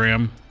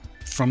program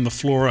from the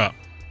floor up.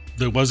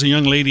 There was a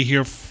young lady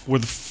here for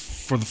the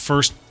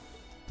first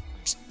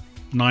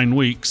 9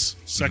 weeks,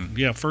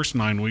 first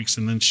 9 weeks,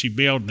 and then she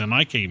bailed, and then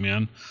I came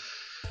in.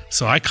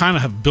 So I kind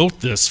of have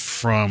built this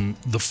from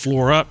the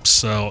floor up,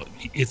 so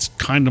it's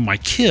kind of my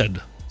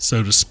kid,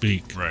 so to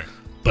speak. Right.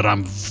 But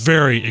I'm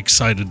very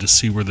excited to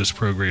see where this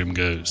program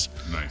goes.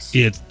 Nice.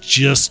 It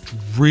just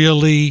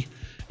really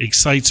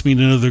excites me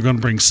to know they're going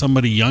to bring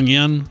somebody young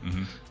in.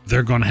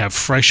 They're going to have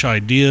fresh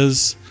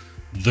ideas.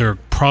 They're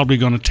probably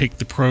going to take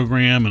the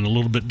program in a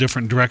little bit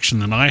different direction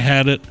than I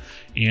had it.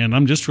 And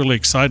I'm just really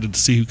excited to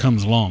see who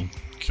comes along.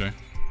 Okay.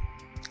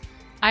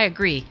 I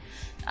agree.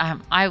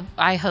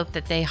 I hope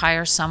that they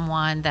hire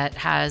someone that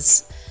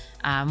has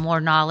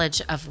more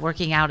knowledge of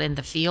working out in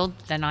the field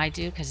than I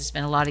do, because it's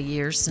been a lot of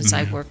years since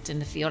I've worked in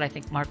the field. I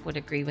think Mark would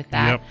agree with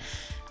that.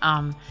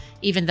 Yep.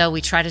 Even though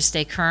we try to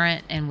stay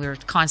current and we're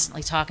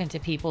constantly talking to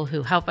people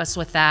who help us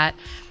with that,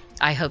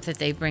 I hope that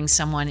they bring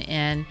someone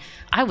in.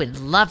 I would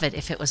love it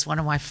if it was one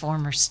of my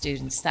former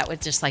students. That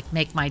would just like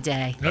make my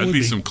day. That would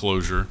be some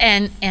closure.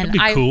 And That'd be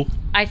cool.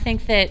 I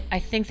think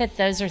that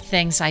those are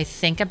things I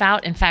think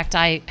about. In fact,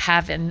 I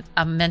have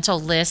a mental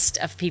list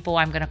of people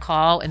I'm going to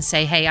call and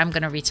say, "Hey, I'm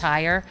going to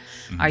retire.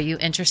 Are you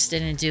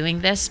interested in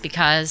doing this?"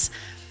 Because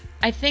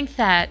I think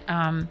that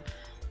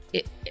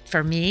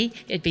for me,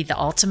 it'd be the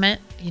ultimate,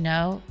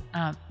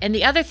 And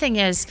the other thing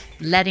is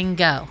letting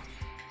go.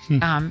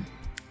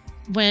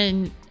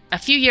 When a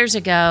few years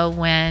ago,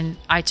 when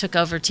I took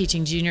over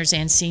teaching juniors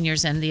and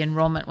seniors and the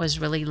enrollment was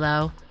really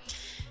low,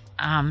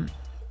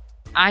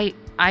 I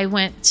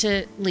went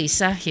to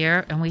Lisa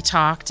here and we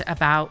talked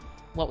about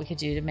what we could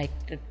do to make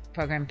the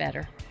program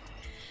better,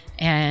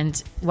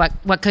 and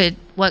what could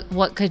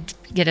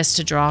get us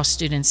to draw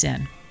students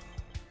in.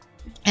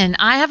 And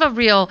I have a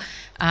real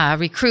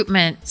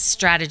recruitment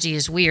strategy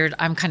is weird.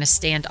 I'm kind of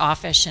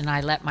standoffish, and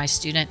I let my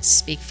students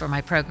speak for my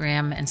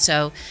program, and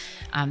so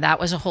that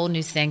was a whole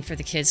new thing for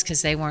the kids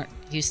because they weren't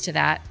used to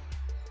that.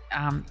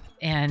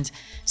 And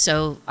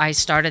so I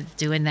started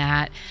doing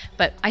that.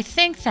 But I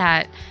think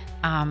that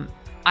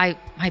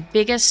my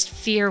biggest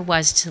fear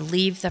was to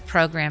leave the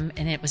program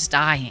and it was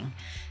dying.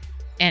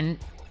 And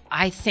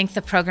I think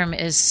the program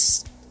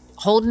is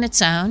holding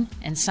its own,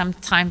 and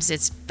sometimes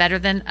it's better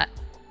than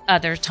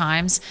other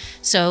times.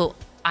 So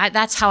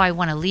that's how I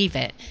want to leave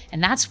it.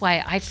 And that's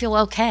why I feel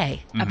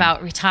okay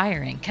about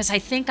retiring, because I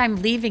think I'm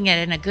leaving it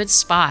in a good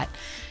spot.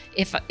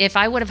 If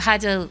I would have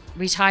had to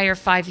retire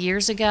 5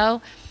 years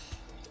ago,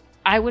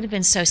 I would have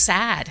been so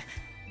sad,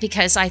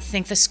 because I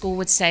think the school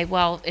would say,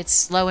 well,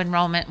 it's low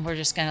enrollment and we're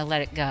just going to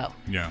let it go.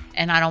 Yeah.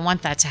 And I don't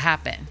want that to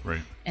happen.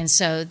 Right. And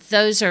so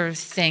those are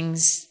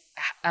things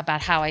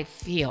about how I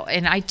feel.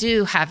 And I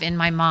do have in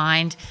my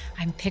mind,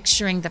 I'm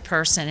picturing the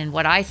person and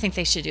what I think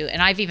they should do.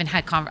 And I've even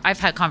had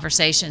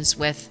conversations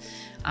with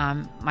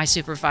my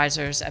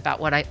supervisors about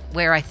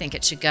where I think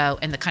it should go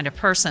and the kind of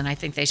person I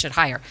think they should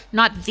hire.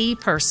 Not the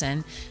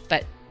person,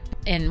 but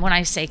and when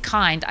I say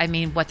kind, I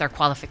mean what their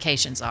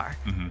qualifications are.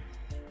 Mm-hmm.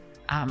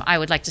 I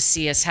would like to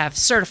see us have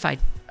certified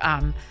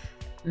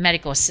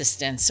medical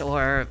assistants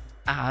or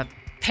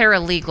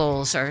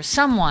paralegals or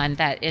someone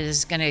that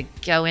is going to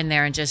go in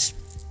there and just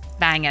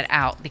bang it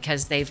out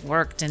because they've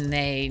worked and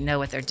they know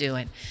what they're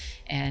doing.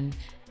 And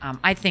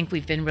I think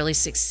we've been really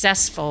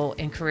successful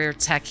in career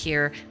tech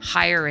here,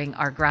 hiring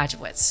our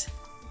graduates.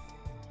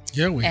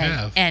 Yeah, we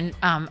have. And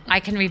I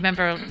can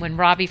remember when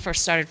Robbie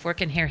first started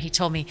working here, he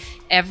told me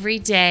every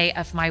day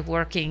of my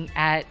working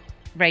at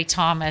Ray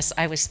Thomas,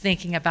 I was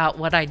thinking about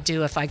what I'd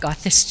do if I got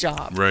this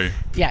job. Right.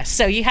 Yeah,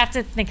 so you have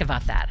to think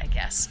about that, I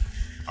guess.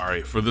 All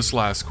right, for this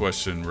last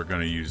question, we're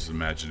going to use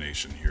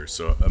imagination here.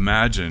 So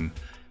imagine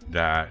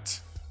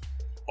that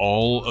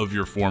all of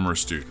your former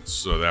students,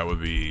 so that would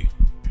be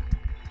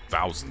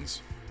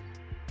thousands,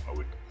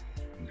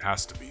 it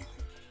has to be.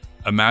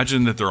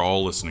 Imagine that they're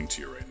all listening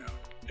to you right now,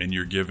 and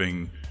you're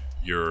giving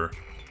your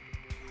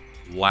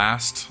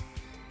last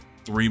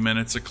 3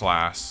 minutes of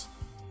class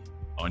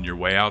on your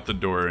way out the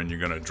door, and you're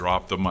going to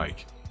drop the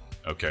mic.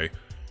 Okay,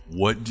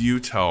 what do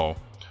you tell?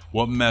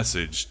 What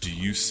message do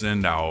you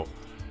send out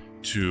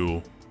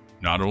to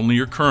not only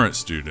your current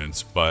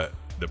students, but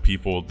the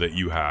people that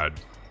you had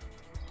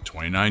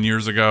 29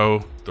 years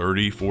ago,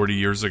 30, 40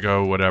 years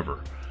ago,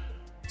 whatever?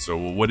 So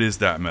what is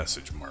that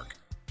message, Mark?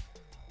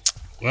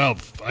 Well,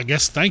 I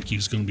guess thank you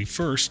is going to be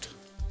first.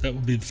 That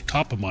would be the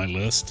top of my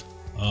list.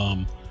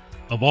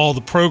 Of all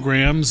the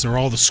programs or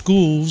all the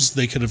schools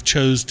they could have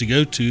chose to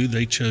go to,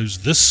 they chose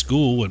this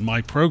school and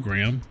my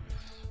program.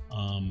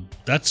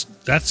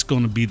 That's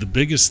going to be the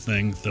biggest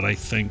thing that I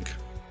think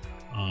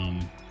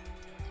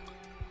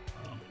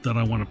that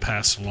I want to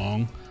pass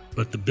along.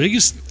 But the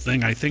biggest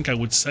thing I think I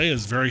would say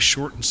is very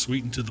short and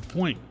sweet and to the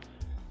point.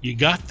 You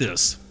got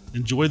this.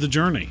 Enjoy the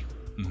journey.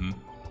 Mm-hmm.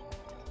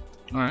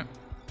 All right.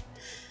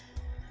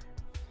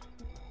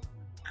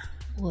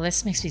 Well,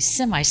 this makes me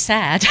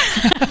semi-sad.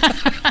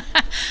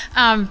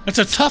 That's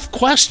a tough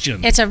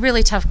question. It's a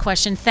really tough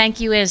question. Thank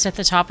you is at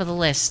the top of the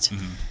list.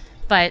 Mm-hmm.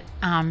 But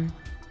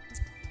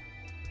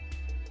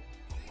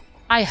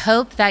I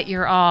hope that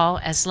you're all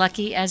as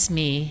lucky as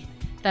me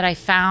that I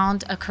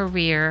found a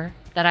career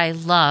that I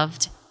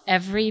loved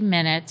every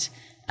minute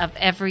of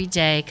every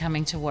day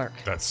coming to work.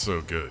 That's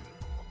so good.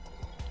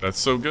 That's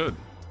so good.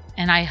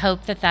 And I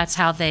hope that that's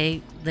how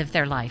they live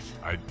their life.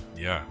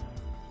 Yeah.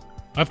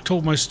 I've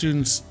told my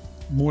students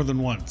more than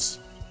once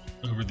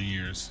over the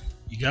years,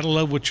 you got to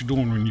love what you're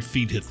doing when your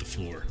feet hit the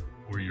floor,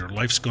 or your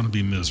life's going to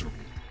be miserable.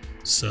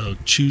 So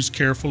choose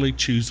carefully,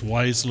 choose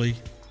wisely,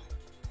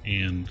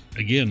 and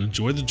again,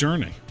 enjoy the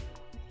journey.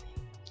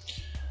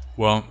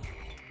 Well,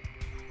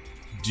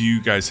 do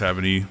you guys have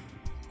any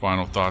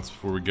final thoughts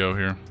before we go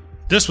here?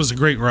 This was a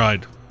great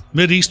ride.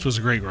 Mideast was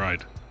a great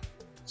ride.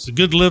 It's a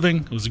good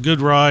living. It was a good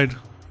ride.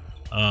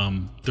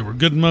 There were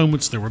good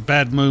moments. There were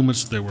bad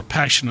moments. There were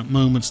passionate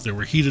moments. There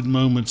were heated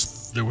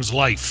moments. There was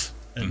life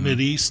at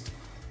Mideast,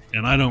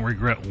 and I don't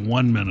regret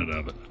 1 minute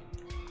of it.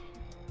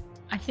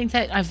 I think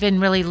that I've been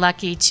really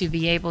lucky to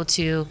be able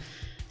to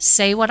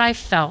say what I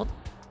felt,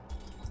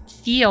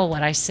 feel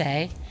what I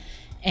say,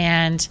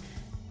 and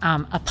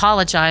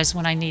apologize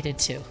when I needed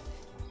to,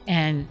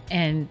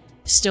 and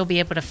still be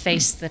able to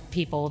face the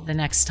people the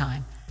next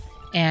time.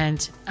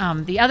 And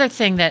the other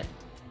thing that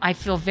I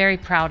feel very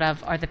proud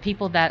of are the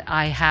people that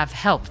I have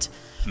helped,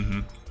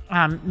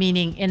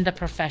 meaning in the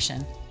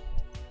profession.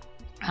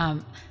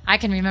 I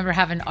can remember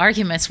having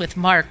arguments with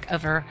Mark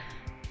over,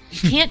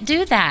 you can't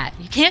do that.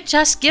 You can't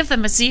just give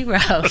them a 0.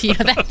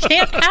 That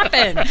can't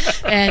happen.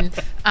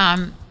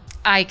 And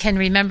I can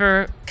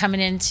remember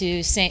coming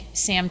into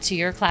Sam, to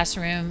your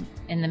classroom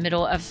in the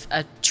middle of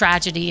a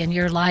tragedy in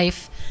your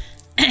life,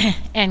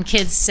 and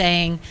kids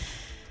saying,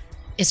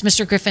 is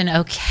Mr. Griffin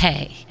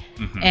okay?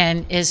 Mm-hmm.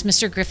 And is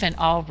Mr. Griffin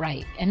all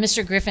right? And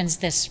Mr. Griffin's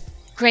this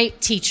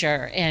great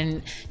teacher.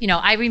 And,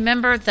 I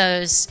remember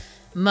those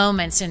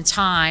moments in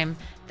time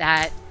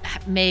that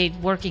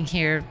made working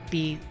here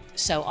be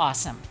so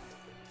awesome.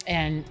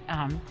 And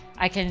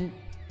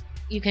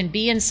you can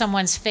be in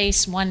someone's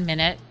face 1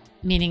 minute,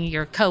 meaning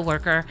your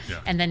coworker,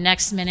 and the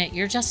next minute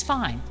you're just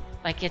fine.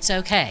 Like, it's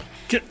okay.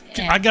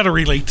 I got to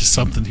relate to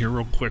something here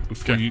real quick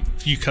before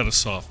you cut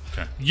us off.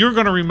 Okay. You're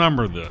going to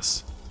remember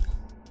this.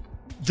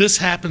 This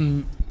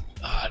happened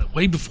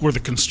way before the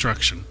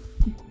construction,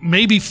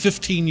 maybe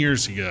 15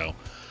 years ago.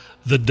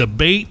 The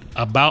debate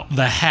about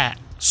the hat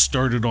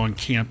started on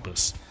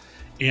campus.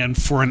 And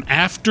for an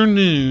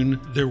afternoon,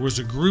 there was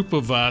a group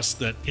of us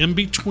that in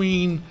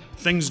between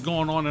things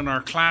going on in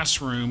our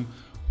classroom,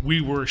 we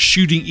were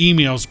shooting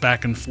emails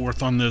back and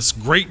forth on this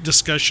great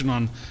discussion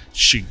on,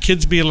 should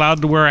kids be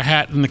allowed to wear a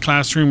hat in the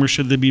classroom or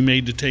should they be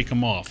made to take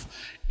them off?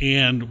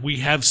 And we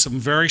have some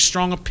very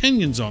strong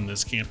opinions on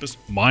this campus.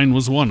 Mine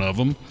was one of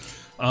them.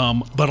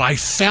 But I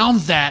found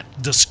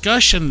that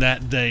discussion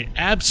that day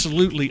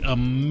absolutely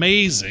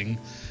amazing.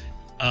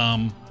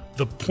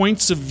 The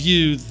points of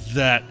view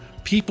that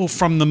people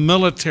from the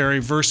military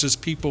versus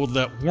people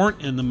that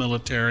weren't in the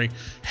military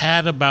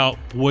had about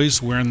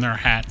boys wearing their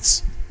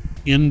hats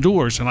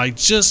indoors. And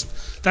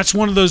that's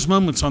one of those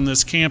moments on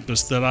this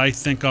campus that I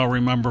think I'll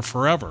remember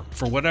forever.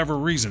 For whatever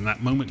reason,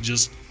 that moment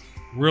just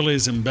really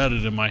is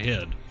embedded in my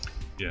head.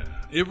 Yeah.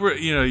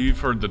 You've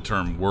heard the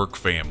term work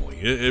family.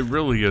 It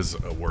really is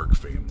a work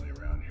family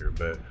around here.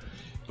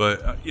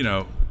 But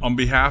on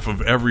behalf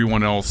of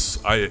everyone else,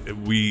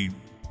 we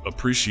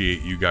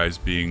appreciate you guys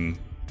being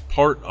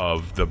part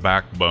of the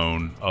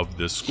backbone of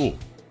this school.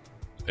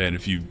 And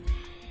if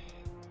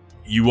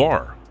you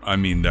are, I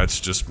mean, that's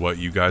just what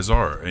you guys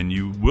are, and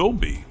you will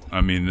be.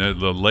 I mean,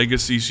 the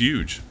legacy's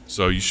huge,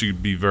 so you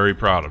should be very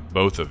proud of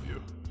both of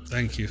you.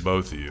 Thank you.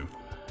 Both of you.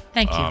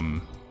 Thank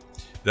you.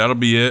 That'll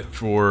be it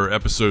for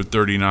episode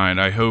 39.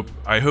 I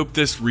hope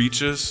this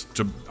reaches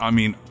to, I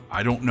mean,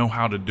 I don't know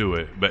how to do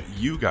it, but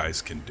you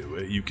guys can do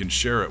it. You can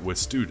share it with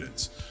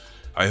students.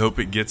 I hope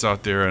it gets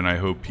out there, and I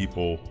hope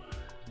people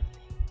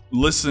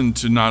listen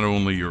to not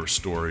only your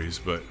stories,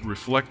 but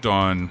reflect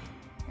on,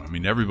 I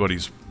mean,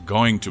 everybody's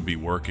going to be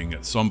working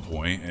at some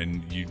point,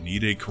 and you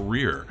need a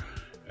career.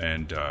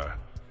 And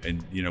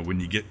when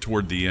you get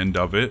toward the end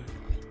of it,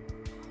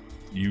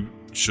 you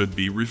should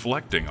be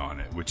reflecting on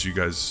it, which you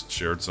guys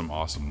shared some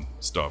awesome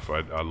stuff.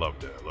 I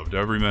loved it. I loved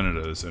every minute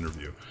of this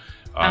interview.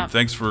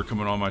 Thanks for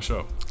coming on my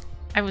show.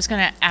 I was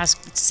going to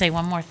say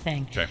one more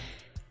thing. Okay.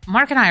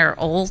 Mark and I are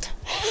old.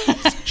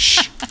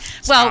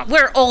 Well,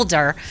 we're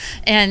older.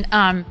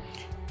 And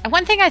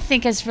one thing I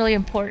think is really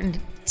important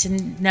to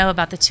know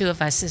about the two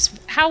of us is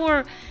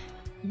how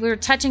we're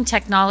touching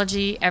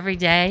technology every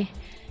day.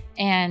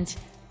 And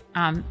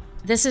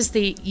this is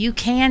you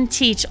can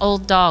teach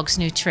old dogs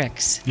new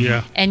tricks.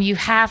 Yeah. And you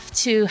have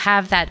to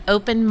have that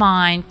open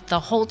mind the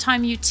whole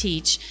time you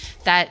teach,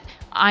 that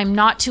I'm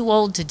not too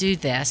old to do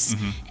this,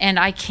 and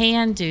I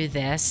can do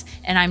this,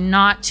 and I'm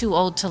not too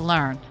old to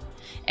learn.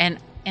 And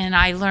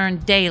I learn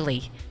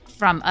daily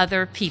from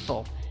other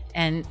people.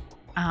 And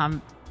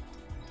I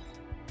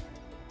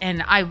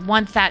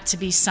want that to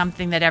be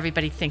something that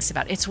everybody thinks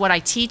about. It's what I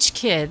teach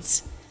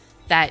kids,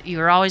 that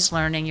you're always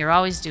learning, you're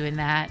always doing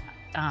that.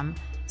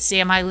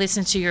 Sam, I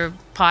listen to your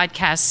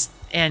podcast,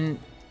 and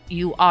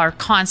you are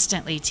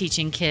constantly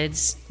teaching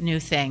kids new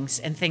things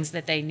and things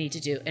that they need to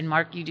do. And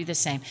Mark, you do the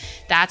same.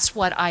 That's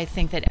what I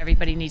think that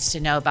everybody needs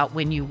to know about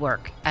when you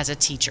work as a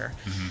teacher,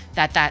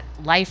 that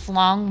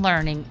lifelong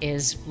learning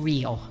is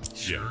real.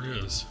 Sure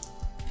is.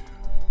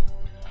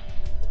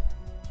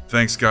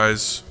 Thanks,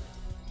 guys.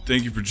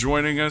 Thank you for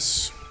joining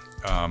us.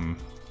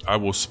 I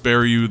will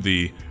spare you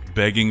the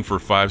begging for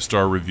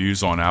 5-star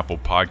reviews on Apple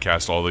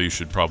Podcasts, although you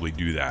should probably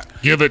do that.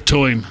 Give it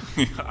to him.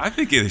 I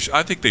think they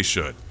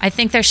should. I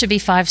think there should be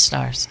 5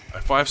 stars.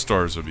 5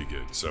 stars would be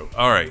good. So,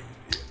 all right.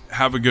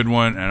 Have a good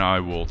one, and I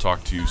will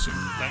talk to you soon.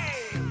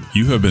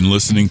 You have been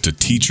listening to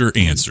Teacher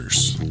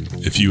Answers.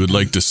 If you would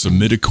like to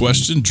submit a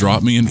question,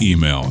 drop me an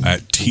email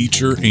at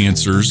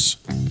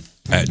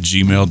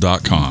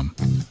teacheranswers@gmail.com.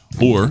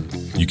 Or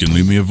you can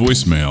leave me a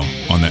voicemail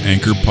on the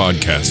Anchor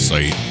podcast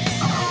site,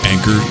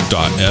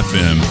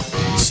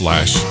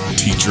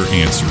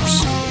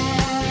 anchor.fm/teacheranswers.